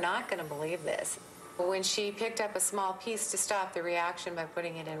 Not going to believe this. When she picked up a small piece to stop the reaction by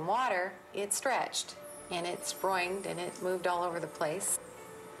putting it in water, it stretched and it sproinged and it moved all over the place.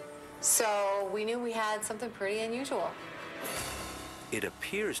 So we knew we had something pretty unusual. It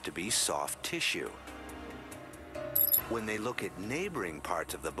appears to be soft tissue. When they look at neighboring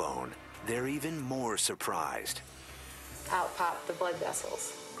parts of the bone, they're even more surprised. Out popped the blood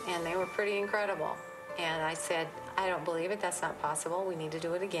vessels, and they were pretty incredible. And I said, I don't believe it, that's not possible. We need to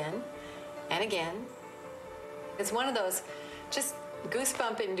do it again and again. It's one of those just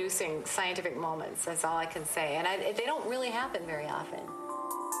goosebump-inducing scientific moments, that's all I can say. And they don't really happen very often.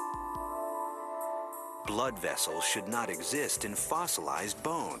 Blood vessels should not exist in fossilized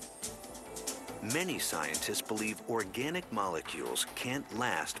bone. Many scientists believe organic molecules can't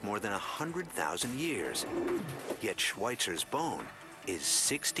last more than 100,000 years. Yet Schweitzer's bone is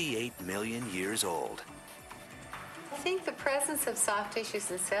 68 million years old. I think the presence of soft tissues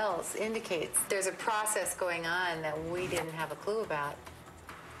and cells indicates there's a process going on that we didn't have a clue about.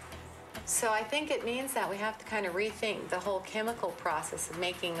 So I think it means that we have to kind of rethink the whole chemical process of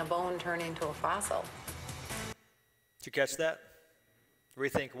making a bone turn into a fossil. Did you catch that?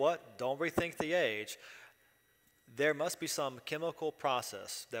 Rethink what? Don't rethink the age. There must be some chemical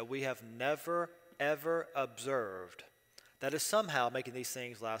process that we have never, ever observed that is somehow making these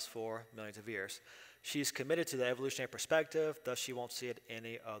things last for millions of years. She's committed to the evolutionary perspective, thus she won't see it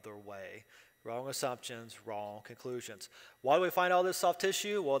any other way. Wrong assumptions, wrong conclusions. Why do we find all this soft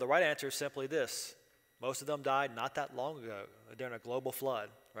tissue? Well, the right answer is simply this. Most of them died not that long ago during a global flood,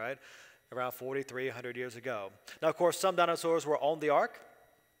 right? Around 4,300 years ago. Now, of course, some dinosaurs were on the ark,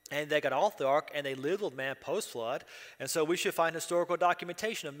 and they got off the ark, and they lived with man post-flood. And so we should find historical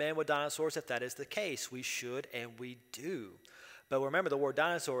documentation of man with dinosaurs if that is the case. We should, and we do. But remember, the word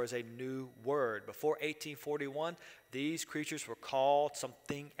dinosaur is a new word. Before 1841, these creatures were called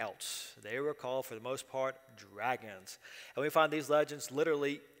something else. They were called, for the most part, dragons. And we find these legends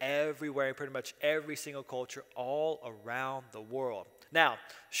literally everywhere in pretty much every single culture all around the world. Now,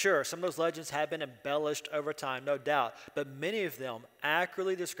 sure, some of those legends have been embellished over time, no doubt, but many of them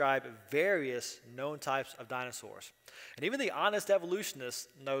accurately describe various known types of dinosaurs. And even the honest evolutionist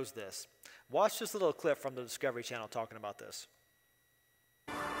knows this. Watch this little clip from the Discovery Channel talking about this.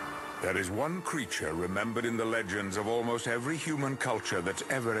 There is one creature remembered in the legends of almost every human culture that's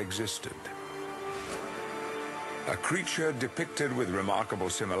ever existed. A creature depicted with remarkable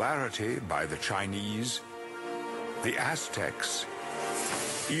similarity by the Chinese, the Aztecs,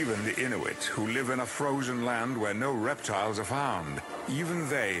 even the Inuit, who live in a frozen land where no reptiles are found. Even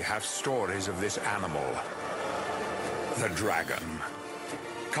they have stories of this animal, the dragon.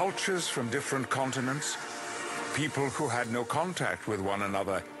 Cultures from different continents, people who had no contact with one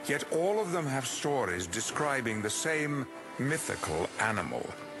another, yet all of them have stories describing the same mythical animal.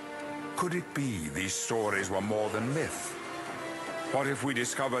 Could it be these stories were more than myth? What if we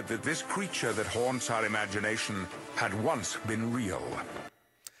discovered that this creature that haunts our imagination had once been real?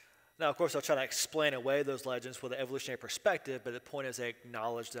 Now, of course, I'll try to explain away those legends with an evolutionary perspective, but the point is they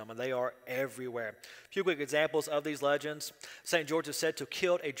acknowledge them, and they are everywhere. A few quick examples of these legends. St. George is said to have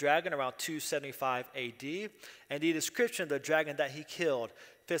killed a dragon around 275 AD, and the description of the dragon that he killed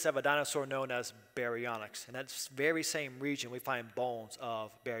fits of a dinosaur known as Baryonyx. In that very same region, we find bones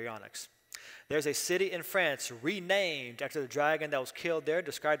of Baryonyx. There's a city in France renamed after the dragon that was killed there,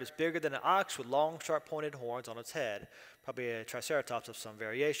 described as bigger than an ox with long, sharp-pointed horns on its head, probably a triceratops of some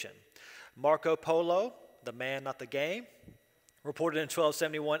variation. Marco Polo, the man, not the game, reported in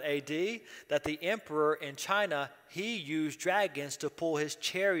 1271 AD that the emperor in China, he used dragons to pull his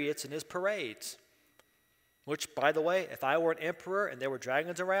chariots in his parades. Which, by the way, if I were an emperor and there were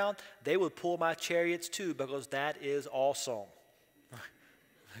dragons around, they would pull my chariots too, because that is awesome.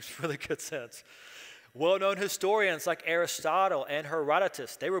 Makes really good sense. Well-known historians like Aristotle and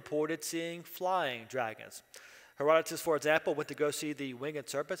Herodotus, they reported seeing flying dragons. Herodotus, for example, went to go see the winged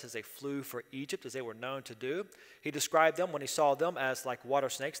serpents as they flew for Egypt, as they were known to do. He described them, when he saw them, as like water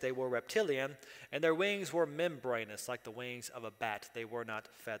snakes. They were reptilian, and their wings were membranous, like the wings of a bat. They were not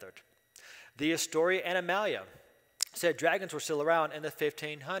feathered. The historian Animalia said dragons were still around in the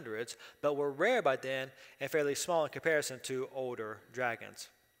 1500s, but were rare by then and fairly small in comparison to older dragons.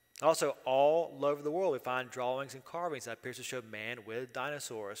 Also, all over the world, we find drawings and carvings that appear to show man with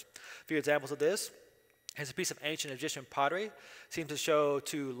dinosaurs. A few examples of this. Here's a piece of ancient Egyptian pottery. Seems to show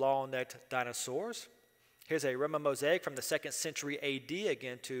two long-necked dinosaurs. Here's a Roman mosaic from the 2nd century AD,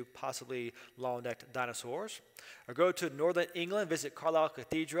 again, to possibly long-necked dinosaurs. Or go to northern England, visit Carlisle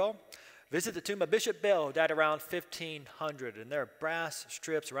Cathedral. Visit the tomb of Bishop Bell, who died around 1500, and there are brass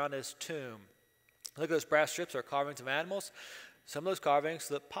strips around his tomb. Look at those brass strips, are carvings of animals. Some of those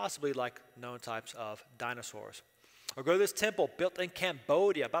carvings look possibly like known types of dinosaurs. Or go to this temple built in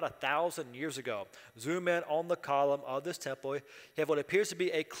Cambodia about 1,000 years ago. Zoom in on the column of this temple. You have what appears to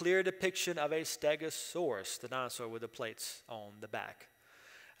be a clear depiction of a stegosaurus, the dinosaur with the plates on the back.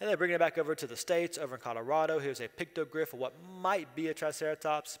 And then bringing it back over to the States, over in Colorado, here's a pictoglyph of what might be a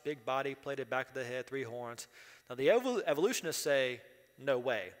triceratops, big body, plated back of the head, 3 horns. Now the evolutionists say, no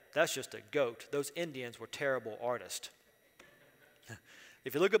way, that's just a goat. Those Indians were terrible artists.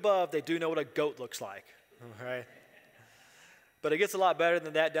 If you look above, they do know what a goat looks like, right? But it gets a lot better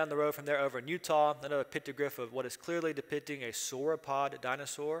than that down the road from there over in Utah. Another pictoglyph of what is clearly depicting a sauropod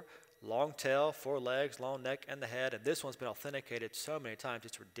dinosaur. Long tail, 4 legs, long neck, and the head. And this one's been authenticated so many times,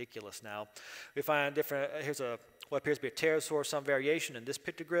 it's ridiculous now. We find different, here's what appears to be a pterosaur, some variation in this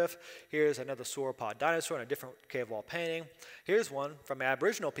pictoglyph. Here's another sauropod dinosaur in a different cave wall painting. Here's one from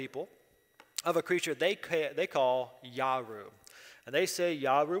Aboriginal people of a creature they call Yaru. And they say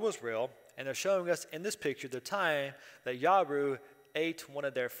Yaru was real. And they're showing us in this picture the time that Yaru ate one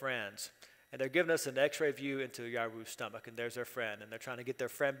of their friends. And they're giving us an x-ray view into Yaru's stomach, and there's their friend. And they're trying to get their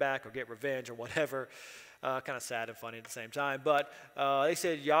friend back or get revenge or whatever. Kind of sad and funny at the same time. But they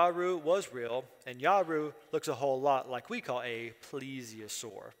said Yaru was real, and Yaru looks a whole lot like we call a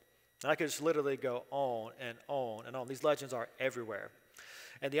plesiosaur. And I could just literally go on and on and on. These legends are everywhere.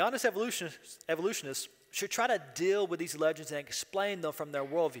 And the honest evolutionists should try to deal with these legends and explain them from their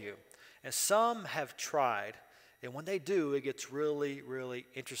worldview. And some have tried, and when they do, it gets really, really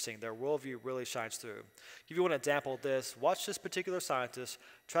interesting. Their worldview really shines through. To give you one example of this, watch this particular scientist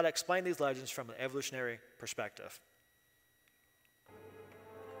try to explain these legends from an evolutionary perspective.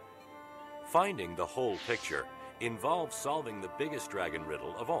 Finding the whole picture involves solving the biggest dragon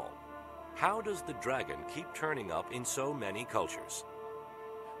riddle of all. How does the dragon keep turning up in so many cultures?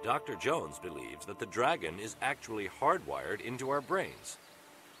 Dr. Jones believes that the dragon is actually hardwired into our brains.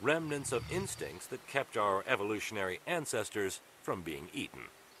 Remnants of instincts that kept our evolutionary ancestors from being eaten.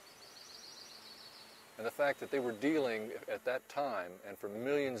 And the fact that they were dealing at that time, and for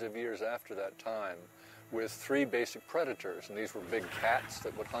millions of years after that time, with 3 basic predators. And these were big cats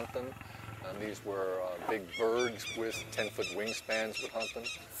that would hunt them, and these were big birds with 10-foot wingspans would hunt them,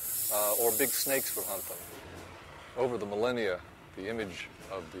 or big snakes would hunt them. Over the millennia, the image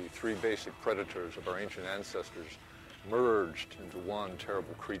of the 3 basic predators of our ancient ancestors merged into one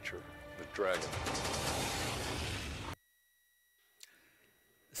terrible creature, the dragon.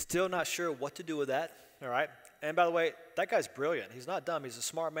 Still not sure what to do with that, all right? And by the way, that guy's brilliant. He's not dumb. He's a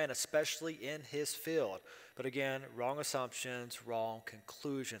smart man, especially in his field. But again, wrong assumptions, wrong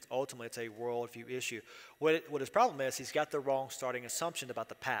conclusions. Ultimately, it's a worldview issue. What his problem is, he's got the wrong starting assumption about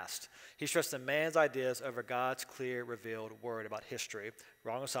the past. He's trusting man's ideas over God's clear, revealed word about history.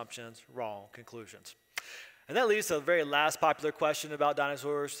 Wrong assumptions, wrong conclusions. And that leads to the very last popular question about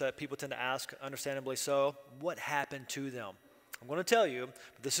dinosaurs that people tend to ask, understandably so. What happened to them? I'm going to tell you,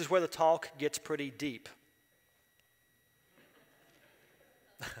 but this is where the talk gets pretty deep.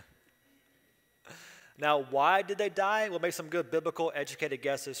 Now, why did they die? We'll make some good biblical educated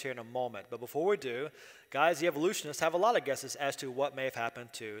guesses here in a moment. But before we do, guys, the evolutionists have a lot of guesses as to what may have happened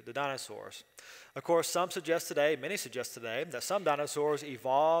to the dinosaurs. Of course, some suggest today, many suggest today, that some dinosaurs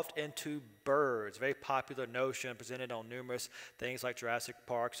evolved into birds. Very popular notion presented on numerous things like Jurassic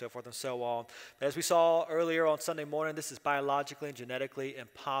Park, so forth and so on. But as we saw earlier on Sunday morning, this is biologically and genetically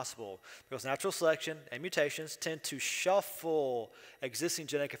impossible because natural selection and mutations tend to shuffle existing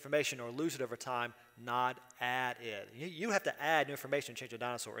genetic information or lose it over time, not add it. You have to add new information to change a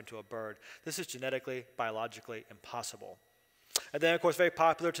dinosaur into a bird. This is genetically, biologically impossible. And then, of course, very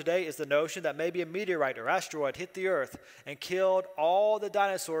popular today is the notion that maybe a meteorite or asteroid hit the Earth and killed all the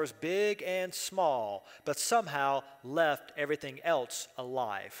dinosaurs, big and small, but somehow left everything else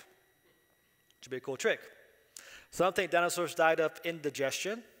alive. Which would be a cool trick. Some think dinosaurs died of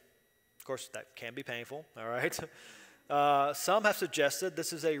indigestion. Of course, that can be painful, all right? Some have suggested,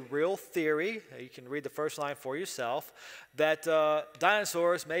 this is a real theory, you can read the first line for yourself, that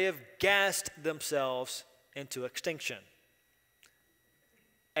dinosaurs may have gassed themselves into extinction.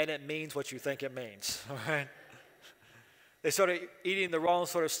 And it means what you think it means, all right? They started eating the wrong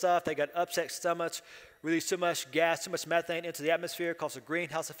sort of stuff. They got upset stomachs, released too much gas, too much methane into the atmosphere, caused a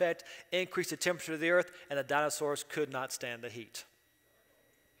greenhouse effect, increased the temperature of the Earth, and the dinosaurs could not stand the heat.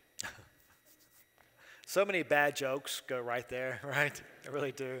 So many bad jokes go right there, right? They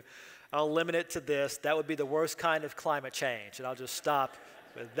really do. I'll limit it to this. That would be the worst kind of climate change, and I'll just stop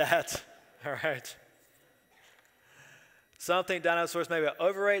with that, all right? Some think dinosaurs may be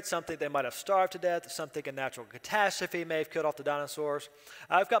overrated, some think they might have starved to death, some think a natural catastrophe may have killed off the dinosaurs.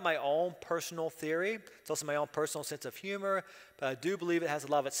 I've got my own personal theory. It's also my own personal sense of humor, but I do believe it has a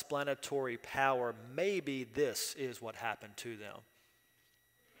lot of explanatory power. Maybe this is what happened to them.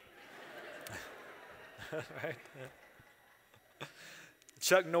 Right? Yeah.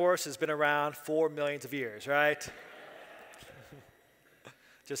 Chuck Norris has been around for millions of years, right?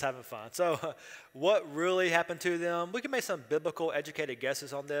 Just having fun. So what really happened to them? We can make some biblical educated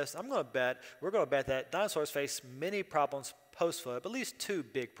guesses on this. We're going to bet that dinosaurs face many problems post-flood, but at least two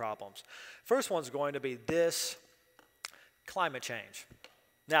big problems. First one's going to be this: climate change.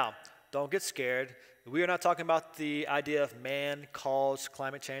 Now, don't get scared. We are not talking about the idea of man-caused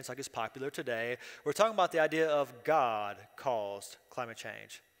climate change like is popular today. We're talking about the idea of God-caused climate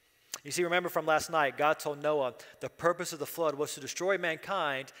change. You see, remember from last night, God told Noah the purpose of the flood was to destroy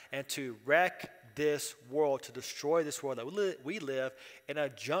mankind and to wreck this world, to destroy this world that we live in a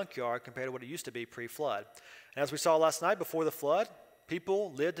junkyard compared to what it used to be pre-flood. And as we saw last night, before the flood,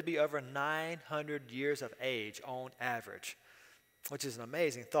 people lived to be over 900 years of age on average, which is an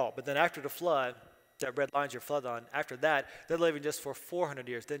amazing thought. But then after the flood, that red line's your flood line, after that, they're living just for 400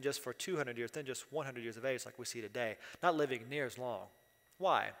 years, then just for 200 years, then just 100 years of age like we see today, not living near as long.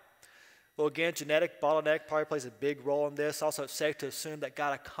 Why? Well, again, genetic bottleneck probably plays a big role in this. Also, it's safe to assume that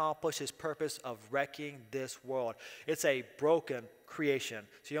God accomplished his purpose of wrecking this world. It's a broken creation,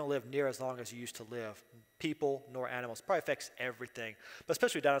 so you don't live near as long as you used to live. People nor animals. Probably affects everything, but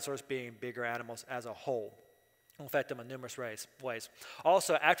especially dinosaurs being bigger animals as a whole. It'll affect them in numerous ways.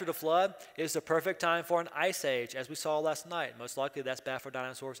 Also, after the flood is the perfect time for an ice age, as we saw last night. Most likely that's bad for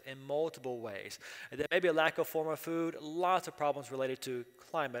dinosaurs in multiple ways. And there may be a lack of form of food, lots of problems related to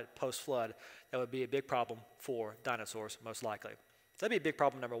climate post-flood. That would be a big problem for dinosaurs, most likely. So that'd be big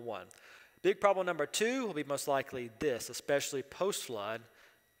problem number one. Big problem number two will be most likely this, especially post-flood,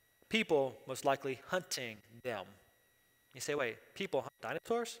 people most likely hunting them. You say, wait, people hunt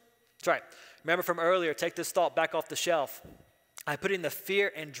dinosaurs? That's right. Remember from earlier, take this thought back off the shelf. I put in the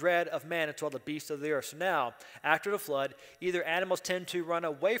fear and dread of man into all the beasts of the earth. So now, after the flood, either animals tend to run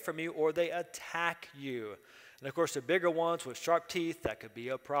away from you or they attack you. And of course, the bigger ones with sharp teeth, that could be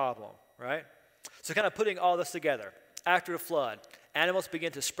a problem, right? So kind of putting all this together, after the flood, animals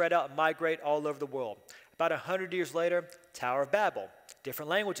begin to spread out and migrate all over the world. About 100 years later, Tower of Babel, different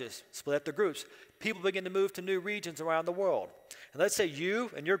languages, split up the groups. People begin to move to new regions around the world. And let's say you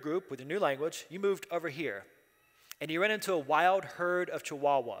and your group with your new language, you moved over here, and you ran into a wild herd of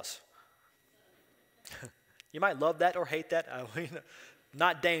chihuahuas. You might love that or hate that.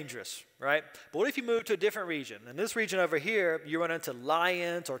 Not dangerous, right? But what if you moved to a different region? In this region over here, you run into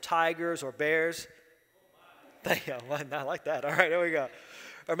lions or tigers or bears. I like that. All right, there we go.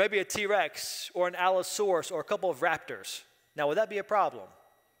 Or maybe a T-Rex or an Allosaurus or a couple of raptors. Now, would that be a problem?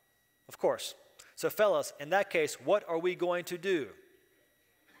 Of course. So fellas, in that case, what are we going to do?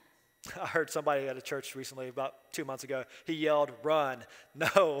 I heard somebody at a church recently, about 2 months ago, he yelled, run. No,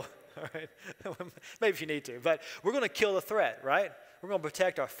 all right? Maybe if you need to, but we're going to kill the threat, right? We're going to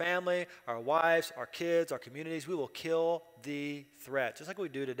protect our family, our wives, our kids, our communities. We will kill the threat, just like we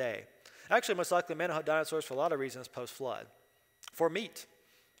do today. Actually, most likely men hunt dinosaurs for a lot of reasons post-flood. For meat.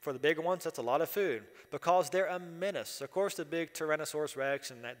 For the bigger ones, that's a lot of food because they're a menace. Of course, the big Tyrannosaurus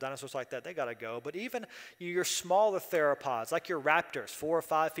Rex and dinosaurs like that, they got to go. But even your smaller theropods, like your raptors, 4 or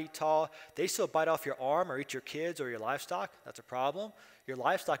 5 feet tall, they still bite off your arm or eat your kids or your livestock. That's a problem. Your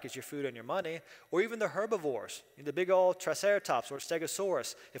livestock is your food and your money. Or even the herbivores, the big old Triceratops or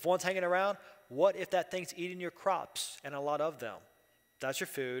Stegosaurus. If one's hanging around, what if that thing's eating your crops and a lot of them? That's your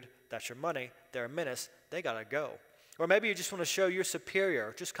food. That's your money. They're a menace. They got to go. Or maybe you just want to show you're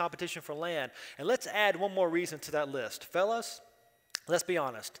superior, just competition for land. And let's add one more reason to that list. Fellas, let's be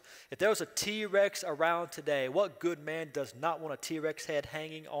honest. If there was a T-Rex around today, what good man does not want a T-Rex head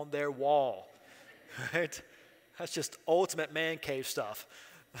hanging on their wall? Right? That's just ultimate man cave stuff.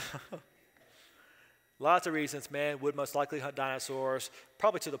 Lots of reasons man would most likely hunt dinosaurs,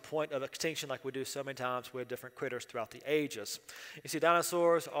 probably to the point of extinction like we do so many times with different critters throughout the ages. You see,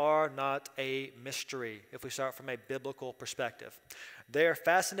 dinosaurs are not a mystery if we start from a biblical perspective. They are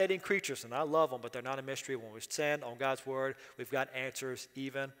fascinating creatures, and I love them, but they're not a mystery. When we stand on God's word, we've got answers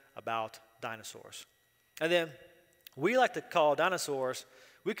even about dinosaurs. And then we like to call dinosaurs,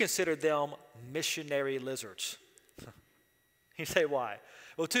 we consider them missionary lizards. You say why?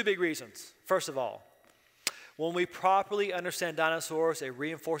 Well, 2 big reasons. First of all, when we properly understand dinosaurs, it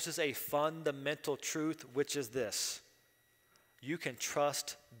reinforces a fundamental truth, which is this: you can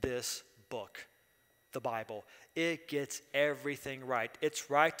trust this book. the Bible. It gets everything right. It's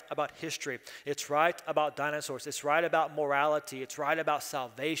right about history. It's right about dinosaurs. It's right about morality. It's right about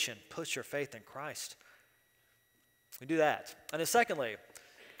salvation. Put your faith in Christ. We do that. And then secondly,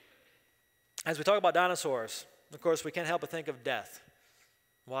 as we talk about dinosaurs, of course, we can't help but think of death.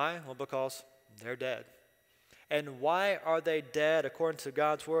 Why? Well, because they're dead. And why are they dead? According to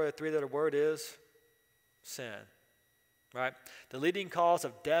God's word, the three-letter word is sin. Right? The leading cause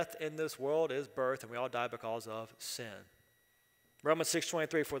of death in this world is birth, and we all die because of sin. Romans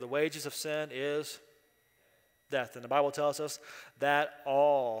 6:23, for the wages of sin is death. And the Bible tells us that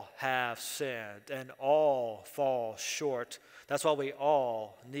all have sinned and all fall short. That's why we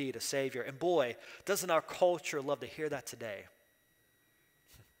all need a Savior. And boy, doesn't our culture love to hear that today?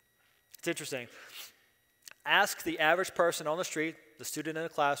 It's interesting. Ask the average person on the street, the student in the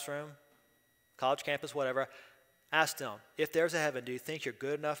classroom, college campus, whatever. Ask them, if there's a heaven, do you think you're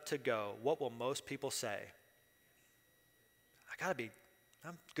good enough to go? What will most people say?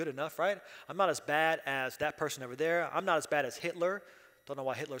 I'm good enough, right? I'm not as bad as that person over there. I'm not as bad as Hitler. Don't know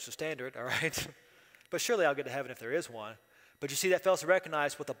why Hitler's the standard, all right? But surely I'll get to heaven if there is one. But you see, that fails to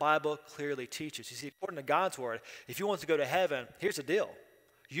recognize what the Bible clearly teaches. You see, according to God's word, if you want to go to heaven, here's the deal.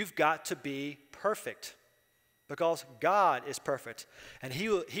 You've got to be perfect. Because God is perfect, and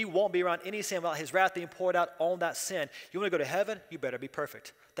he won't be around any sin without his wrath being poured out on that sin. You want to go to heaven? You better be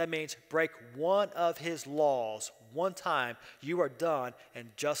perfect. That means break one of his laws one time, you are done and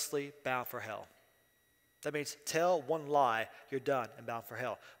justly bound for hell. That means tell one lie, you're done and bound for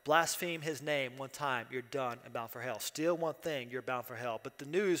hell. Blaspheme his name one time, you're done and bound for hell. Steal one thing, you're bound for hell. But the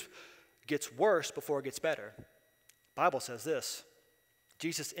news gets worse before it gets better. The Bible says this.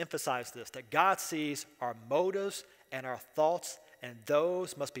 Jesus emphasized this, that God sees our motives and our thoughts, and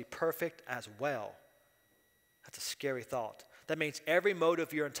those must be perfect as well. That's a scary thought. That means every motive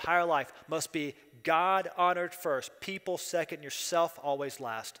of your entire life must be God honored first, people second, yourself always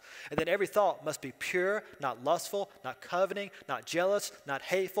last. And then every thought must be pure, not lustful, not coveting, not jealous, not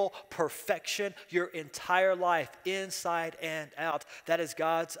hateful, perfection, your entire life, inside and out. That is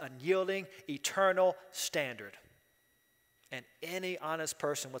God's unyielding, eternal standard. And any honest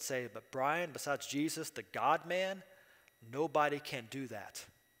person would say, but Brian, besides Jesus, the God-man, nobody can do that.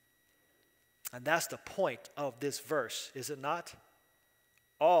 And that's the point of this verse, is it not?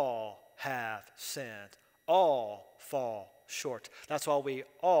 All have sinned. All fall short. That's why we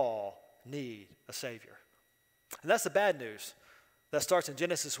all need a Savior. And that's the bad news. That starts in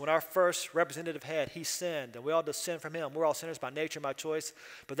Genesis when our first representative had, he sinned, and we all descend from him. We're all sinners by nature and by choice.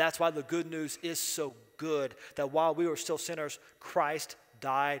 But that's why the good news is so good, that while we were still sinners, Christ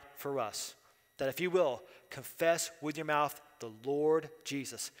died for us. That if you will, confess with your mouth the Lord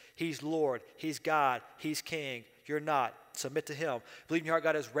Jesus. He's Lord, he's God, he's King. You're not. Submit to him. Believe in your heart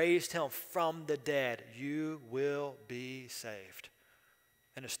God has raised him from the dead. You will be saved.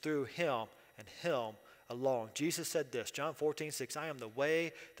 And it's through him and him alone. Jesus said this, John 14:6, I am the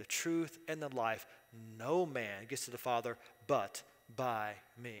way, the truth, and the life. No man gets to the Father but by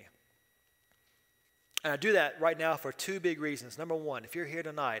me. And I do that right now for two big reasons. Number one, if you're here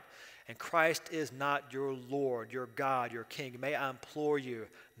tonight and Christ is not your Lord, your God, your King, may I implore you,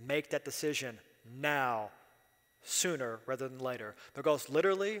 make that decision now, sooner rather than later. Because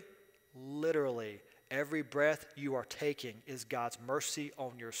literally, every breath you are taking is God's mercy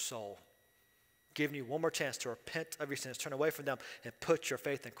on your soul. Giving you one more chance to repent of your sins, turn away from them, and put your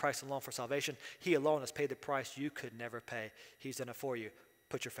faith in Christ alone for salvation. He alone has paid the price you could never pay. He's done it for you.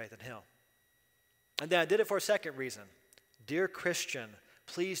 Put your faith in him. And then I did it for a second reason. Dear Christian,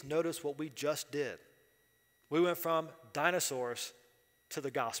 please notice what we just did. We went from dinosaurs to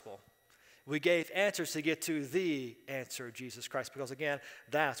the gospel. We gave answers to get to the answer, Jesus Christ, because again,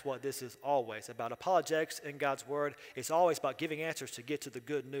 that's what this is always about. Apologetics in God's word is always about giving answers to get to the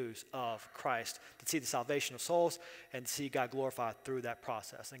good news of Christ, to see the salvation of souls and to see God glorified through that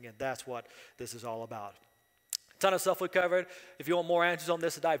process. And again, that's what this is all about. Ton of stuff we covered. If you want more answers on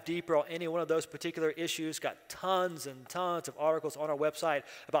this, to dive deeper on any one of those particular issues, got tons and tons of articles on our website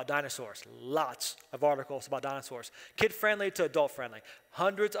about dinosaurs. Lots of articles about dinosaurs. Kid-friendly to adult-friendly.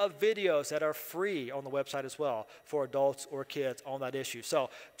 Hundreds of videos that are free on the website as well for adults or kids on that issue.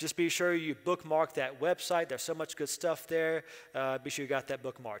 So just be sure you bookmark that website. There's so much good stuff there. Be sure you got that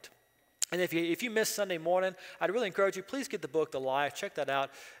bookmarked. And if you miss Sunday morning, I'd really encourage you, please get the book, The Life. Check that out.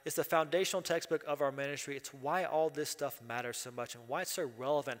 It's the foundational textbook of our ministry. It's why all this stuff matters so much and why it's so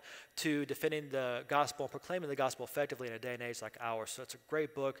relevant to defending the gospel and proclaiming the gospel effectively in a day and age like ours. So it's a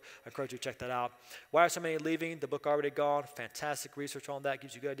great book. I encourage you to check that out. Why are so many leaving? The book Already Gone. Fantastic research on that.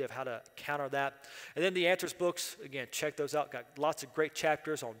 Gives you a good idea of how to counter that. And then the Answers books, again, check those out. Got lots of great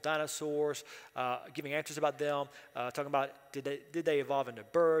chapters on dinosaurs, giving answers about them, talking about did they evolve into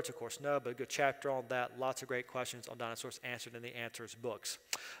birds? Of course, no, but a good chapter on that. Lots of great questions on dinosaurs answered in the Answers books.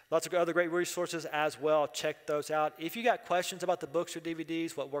 Lots of other great resources as well. Check those out. If you got questions about the books or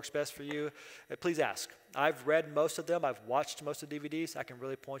DVDs, what works best for you, please ask. I've read most of them. I've watched most of the DVDs. I can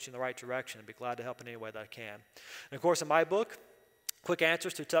really point you in the right direction and be glad to help in any way that I can. And of course, in my book, Quick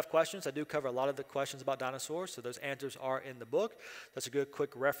Answers to Tough Questions, I do cover a lot of the questions about dinosaurs, so those answers are in the book. That's a good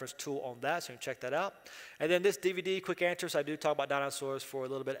quick reference tool on that, so you can check that out. And then this DVD, Quick Answers, I do talk about dinosaurs for a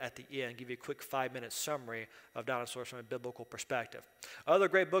little bit at the end, give you a quick 5-minute summary of dinosaurs from a biblical perspective. Other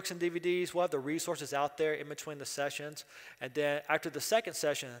great books and DVDs, we'll have the resources out there in between the sessions. And then after the second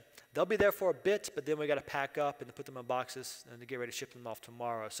session, they'll be there for a bit, but then we got to pack up and to put them in boxes and to get ready to ship them off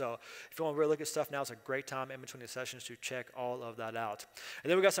tomorrow. So if you want to really look at stuff now, it's a great time in between the sessions to check all of that out. And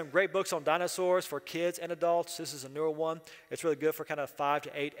then we got some great books on dinosaurs for kids and adults. This is a newer one. It's really good for kind of 5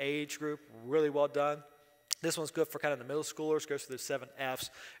 to 8 age group. Really well done. This one's good for kind of the middle schoolers. Goes through the 7 Fs.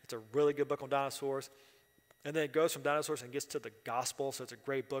 It's a really good book on dinosaurs. And then it goes from dinosaurs and gets to the gospel. So it's a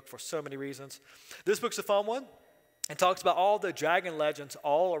great book for so many reasons. This book's a fun one. It talks about all the dragon legends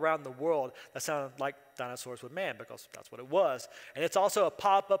all around the world that sound like dinosaurs with man, because that's what it was. And it's also a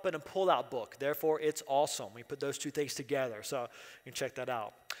pop-up and a pull-out book. Therefore, it's awesome. We put those two things together, so you can check that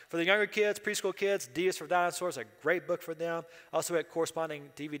out. For the younger kids, preschool kids, D is for Dinosaurs, a great book for them. Also, we have corresponding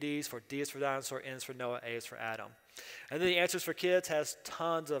DVDs for D is for Dinosaur, N is for Noah, A is for Adam. And then the Answers for Kids has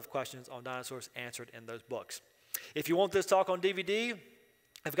tons of questions on dinosaurs answered in those books. If you want this talk on DVD,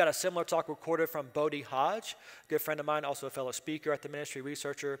 I've got a similar talk recorded from Bodie Hodge, a good friend of mine, also a fellow speaker at the ministry,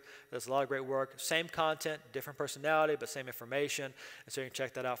 researcher, does a lot of great work. Same content, different personality, but same information. And so you can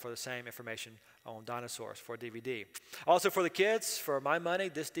check that out for the same information on dinosaurs for DVD. Also for the kids, for my money,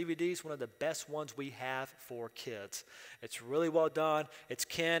 this DVD is one of the best ones we have for kids. It's really well done. It's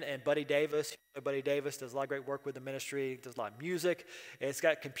Ken and Buddy Davis. Buddy Davis does a lot of great work with the ministry, does a lot of music. It's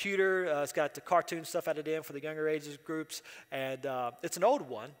got computer, it's got the cartoon stuff added in for the younger ages groups, and it's an old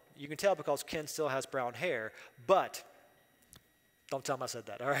one. You can tell because Ken still has brown hair, but don't tell him I said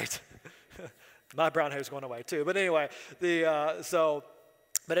that, all right? My brown hair is going away too. But anyway,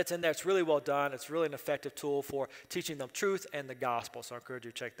 but it's in there. It's really well done. It's really an effective tool for teaching them truth and the gospel. So I encourage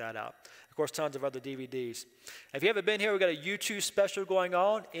you to check that out. Of course, tons of other DVDs. If you haven't been here, we've got a YouTube special going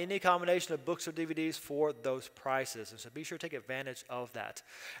on. Any combination of books or DVDs for those prices. And so be sure to take advantage of that.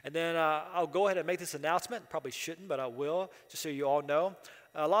 And then I'll go ahead and make this announcement. Probably shouldn't, but I will, just so you all know.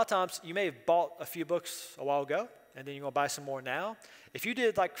 A lot of times, you may have bought a few books a while ago, and then you're going to buy some more now. If you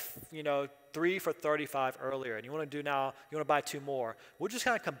did 3 for $35 earlier, and you want to do now, you want to buy 2 more, we'll just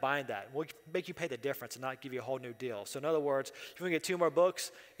kind of combine that. We'll make you pay the difference and not give you a whole new deal. So in other words, if you want to get 2 more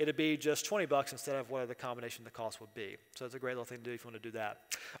books, it'll be just $20 instead of whatever the combination of the cost would be. So it's a great little thing to do if you want to do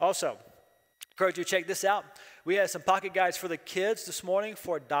that. Also, encourage you to check this out. We had some pocket guides for the kids this morning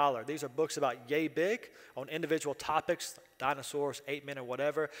for $1. These are books about yay big on individual topics, like dinosaurs, 8 men, or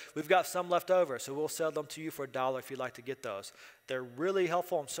whatever. We've got some left over, so we'll sell them to you for $1 if you'd like to get those. They're really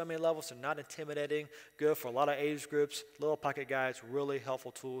helpful on so many levels. They're not intimidating, good for a lot of age groups. Little pocket guides, really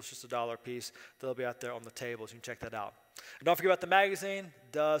helpful tools, just $1 a piece. They'll be out there on the tables. You can check that out. And don't forget about the magazine.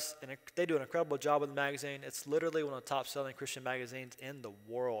 They do an incredible job with the magazine. It's literally one of the top-selling Christian magazines in the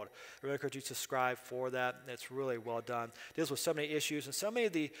world. I really encourage you to subscribe for that. It's really well done. It deals with so many issues and so many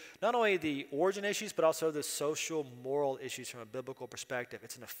of the, not only the origin issues, but also the social, moral issues from a biblical perspective.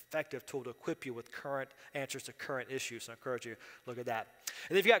 It's an effective tool to equip you with current answers to current issues. So I encourage you to look at that.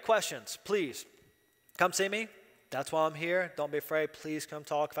 And if you got questions, please come see me. That's why I'm here. Don't be afraid. Please come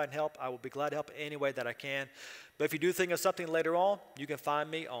talk if I can help. I will be glad to help any way that I can. But if you do think of something later on, you can find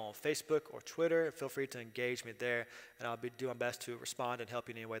me on Facebook or Twitter. Feel free to engage me there, and I'll be doing my best to respond and help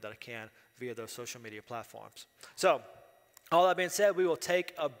you in any way that I can via those social media platforms. So, all that being said, we will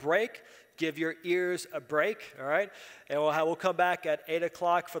take a break. Give your ears a break, all right? And we'll come back at 8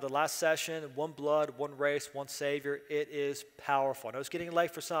 o'clock for the last session. One blood, one race, one Savior. It is powerful. I know it's getting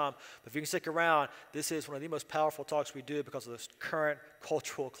late for some, but if you can stick around, this is one of the most powerful talks we do because of this current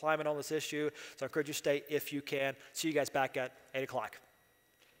cultural climate on this issue. So I encourage you to stay if you can. See you guys back at 8 o'clock.